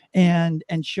on and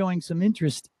showing some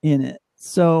interest in it.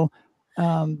 So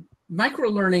micro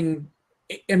learning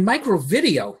and micro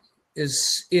video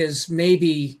is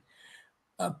maybe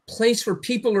a place where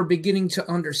people are beginning to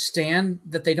understand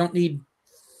that they don't need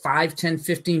 5, 10,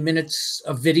 15 minutes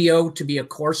of video to be a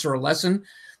course or a lesson,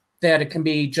 that it can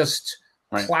be just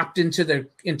plopped into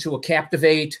a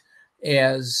Captivate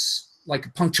as like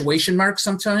a punctuation mark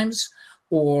sometimes,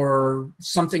 or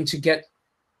something to get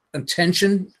the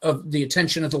attention of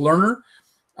the learner,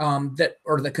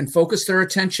 that can focus their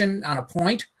attention on a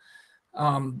point.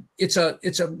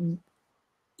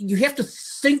 You have to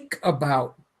think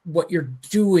about what you're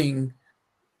doing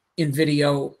in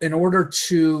video in order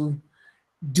to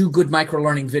do good micro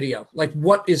learning video. Like,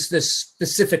 what is this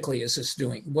specifically? Is this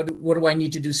doing? What do I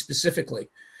need to do specifically?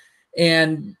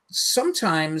 And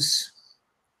sometimes,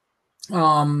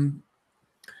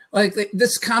 like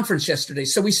this conference yesterday.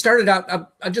 So we started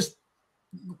out. I just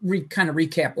kind of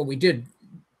recap what we did,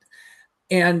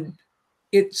 and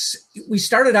we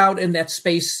started out in that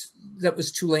space that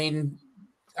was Tulane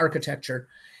architecture.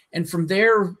 And from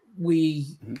there,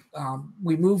 we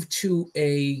moved to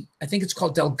I think it's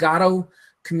called Delgado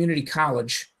Community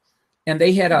College, and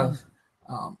they had a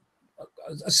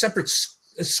separate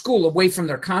school away from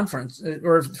their conference,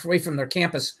 or away from their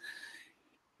campus,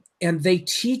 and they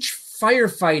teach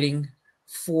firefighting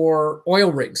for oil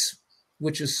rigs,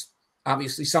 which is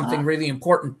obviously something really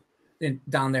important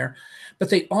down there. But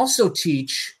they also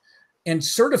teach and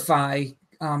certify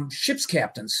ship's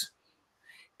captains.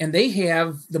 And they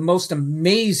have the most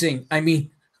amazing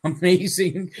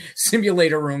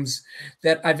simulator rooms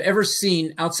that I've ever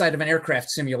seen outside of an aircraft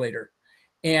simulator.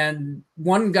 And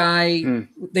one guy,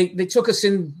 they took us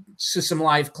into some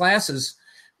live classes,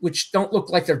 which don't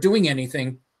look like they're doing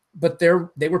anything, but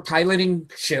they were piloting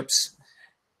ships,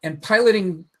 and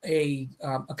piloting a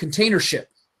container ship,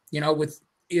 you know,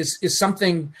 is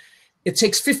something. It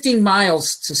takes 15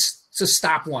 miles to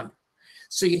stop one.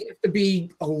 So you have to be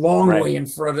a long way in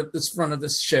front of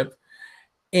this ship.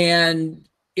 And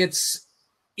it's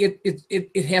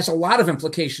it has a lot of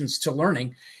implications to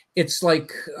learning. It's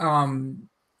like an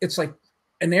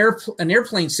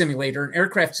airplane simulator, an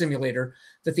aircraft simulator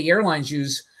that the airlines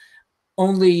use,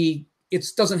 only it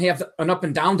doesn't have an up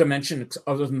and down dimension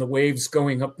other than the waves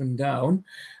going up and down.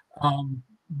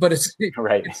 But it's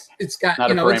got, not,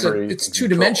 you know, it's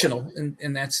two-dimensional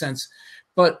in that sense,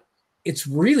 but it's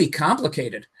really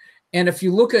complicated. And if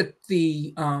you look at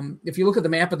the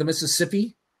map of the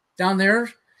Mississippi down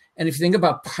there, and if you think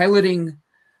about piloting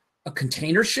a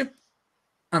container ship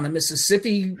on the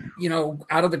Mississippi, you know,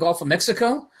 out of the Gulf of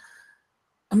Mexico,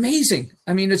 amazing.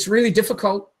 I mean, it's really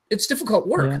difficult. It's difficult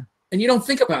work, and you don't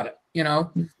think about it. You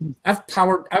know,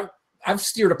 I've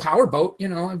steered a power boat. You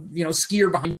know,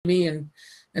 skier behind me and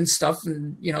stuff,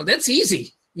 and you know, that's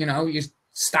easy. You know, you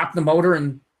stop the motor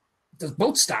and the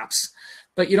boat stops,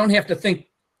 but you don't have to think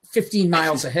 15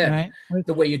 miles ahead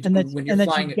the way you do when you're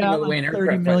flying it, the way an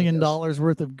aircraft $30 million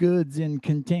worth of goods in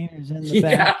containers in the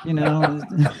back, you know.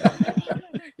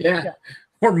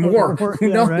 Or more. Who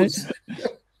knows? Right?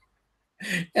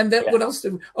 And then what else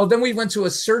did we, then we went to a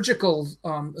surgical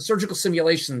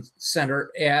simulation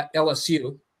center at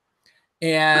LSU.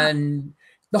 And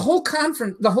the whole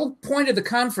point of the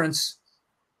conference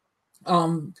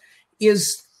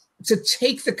is to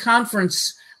take the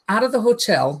conference out of the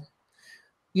hotel,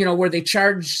 you know, where they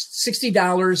charge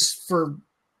 $60 for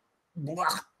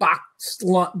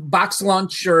box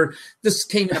lunch, or this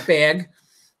came in a bag,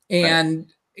 and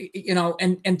you know,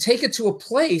 and take it to a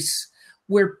place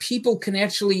where people can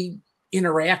actually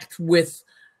interact with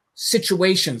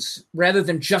situations rather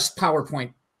than just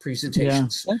PowerPoint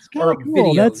presentations. That's kind of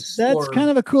cool. That's kind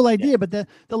of a cool idea, but the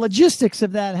logistics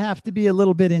of that have to be a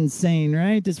little bit insane,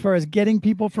 right? As far as getting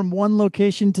people from one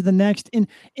location to the next in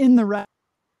the right.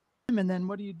 And then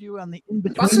what do you do on the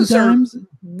in-between buses times? Are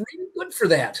really good for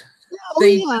that.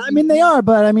 I mean, they are,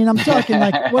 but I mean, I'm talking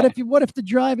like, what if the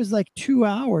drive is like 2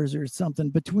 hours or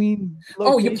something between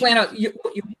locations?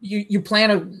 You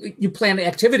plan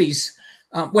activities,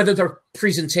 whether they're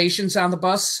presentations on the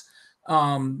bus,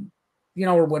 you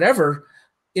know, or whatever.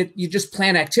 You just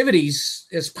plan activities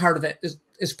as part of it,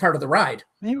 as part of the ride.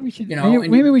 Maybe we should, you know,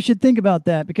 maybe we should think about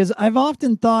that, because I've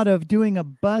often thought of doing a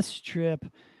bus trip.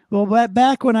 Well,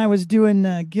 back when I was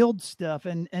doing guild stuff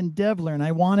and DevLearn,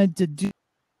 I wanted to do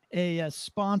a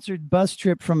sponsored bus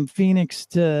trip from Phoenix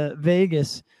to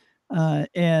Vegas,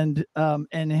 and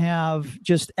have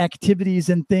just activities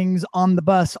and things on the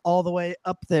bus all the way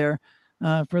up there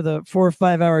for the 4 or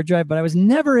 5 hour drive. But I was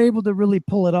never able to really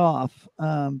pull it off.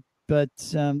 But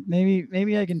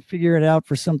maybe I can figure it out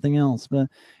for something else.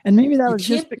 And maybe that was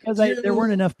just because there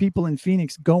weren't enough people in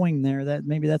Phoenix going there. That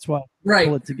maybe that's why I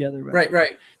pull it together.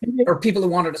 Right. Or people who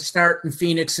wanted to start in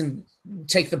Phoenix and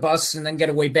take the bus and then get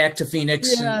away back to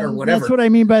Phoenix, or whatever. That's what I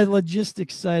mean by the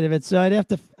logistics side of it. So I'd have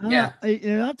to, I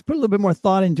have to put a little bit more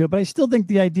thought into it. But I still think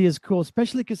the idea is cool,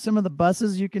 especially because some of the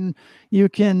buses you can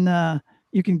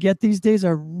get these days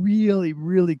are really,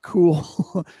 really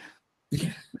cool.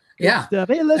 Yeah. Stuff.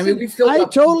 Hey, listen, I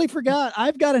totally forgot.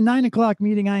 I've got a 9 o'clock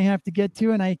meeting I have to get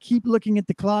to, and I keep looking at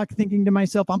the clock, thinking to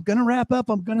myself, I'm going to wrap up.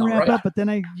 But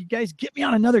then you guys get me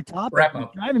on another topic.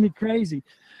 It's driving me crazy.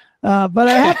 But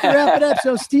I have to wrap it up.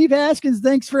 So Steve Haskins,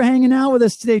 thanks for hanging out with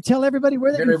us today. Tell everybody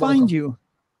where they can find you.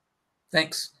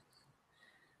 Thanks.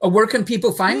 Where can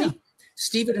people find me?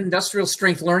 Steve at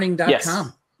industrialstrengthlearning.com.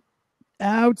 Yes.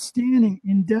 Outstanding.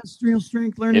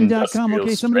 Industrialstrengthlearning.com.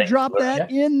 Okay, so I'm going to drop that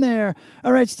in there.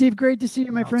 All right, Steve, great to see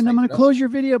you, my friend. I'm going to close your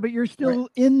video, but you're still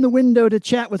in the window to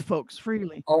chat with folks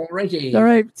freely. Alrighty. All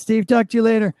right, Steve, talk to you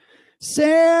later.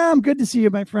 Sam, good to see you,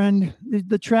 my friend.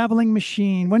 The traveling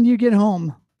machine. When do you get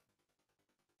home?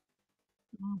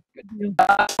 Good deal.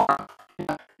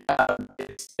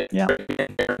 Yeah.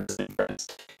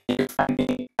 You can find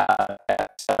me at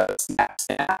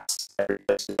Snaps.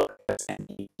 SNAPSYNAPSE.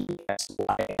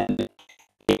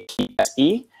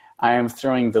 I am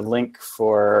throwing the link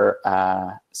for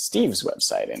Steve's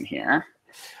website in here.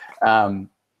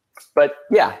 But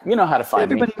yeah, you know how to find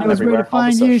everybody me. Knows where to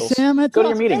find you, Sam. That's Go to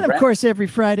your meeting, and of course, every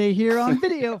Friday here on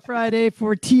Video Friday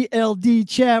for TLD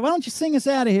Chat. Why don't you sing us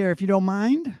out of here if you don't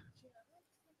mind?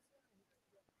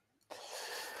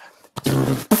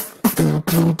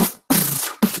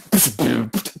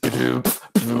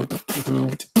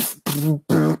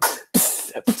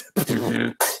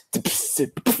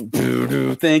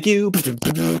 Thank you.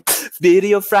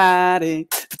 Video Friday.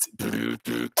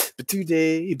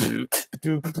 Today.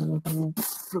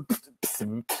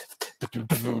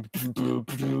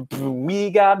 We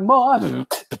got more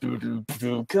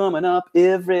coming up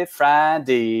every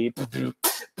Friday.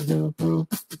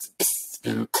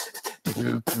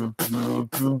 And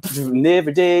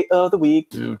every day of the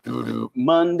week,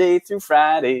 Monday through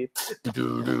Friday,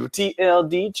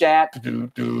 TLD chat.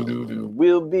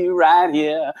 We'll be right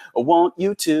here. I want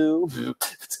you to.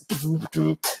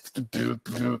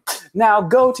 Now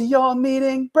go to your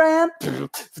meeting, Brand.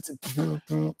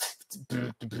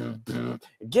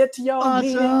 Get to your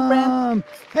meeting, Brand. Awesome.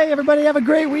 Hey, everybody, have a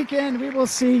great weekend. We will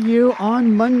see you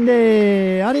on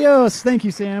Monday. Adios. Thank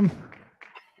you, Sam.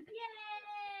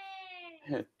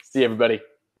 See you, everybody.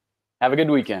 Have a good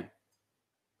weekend.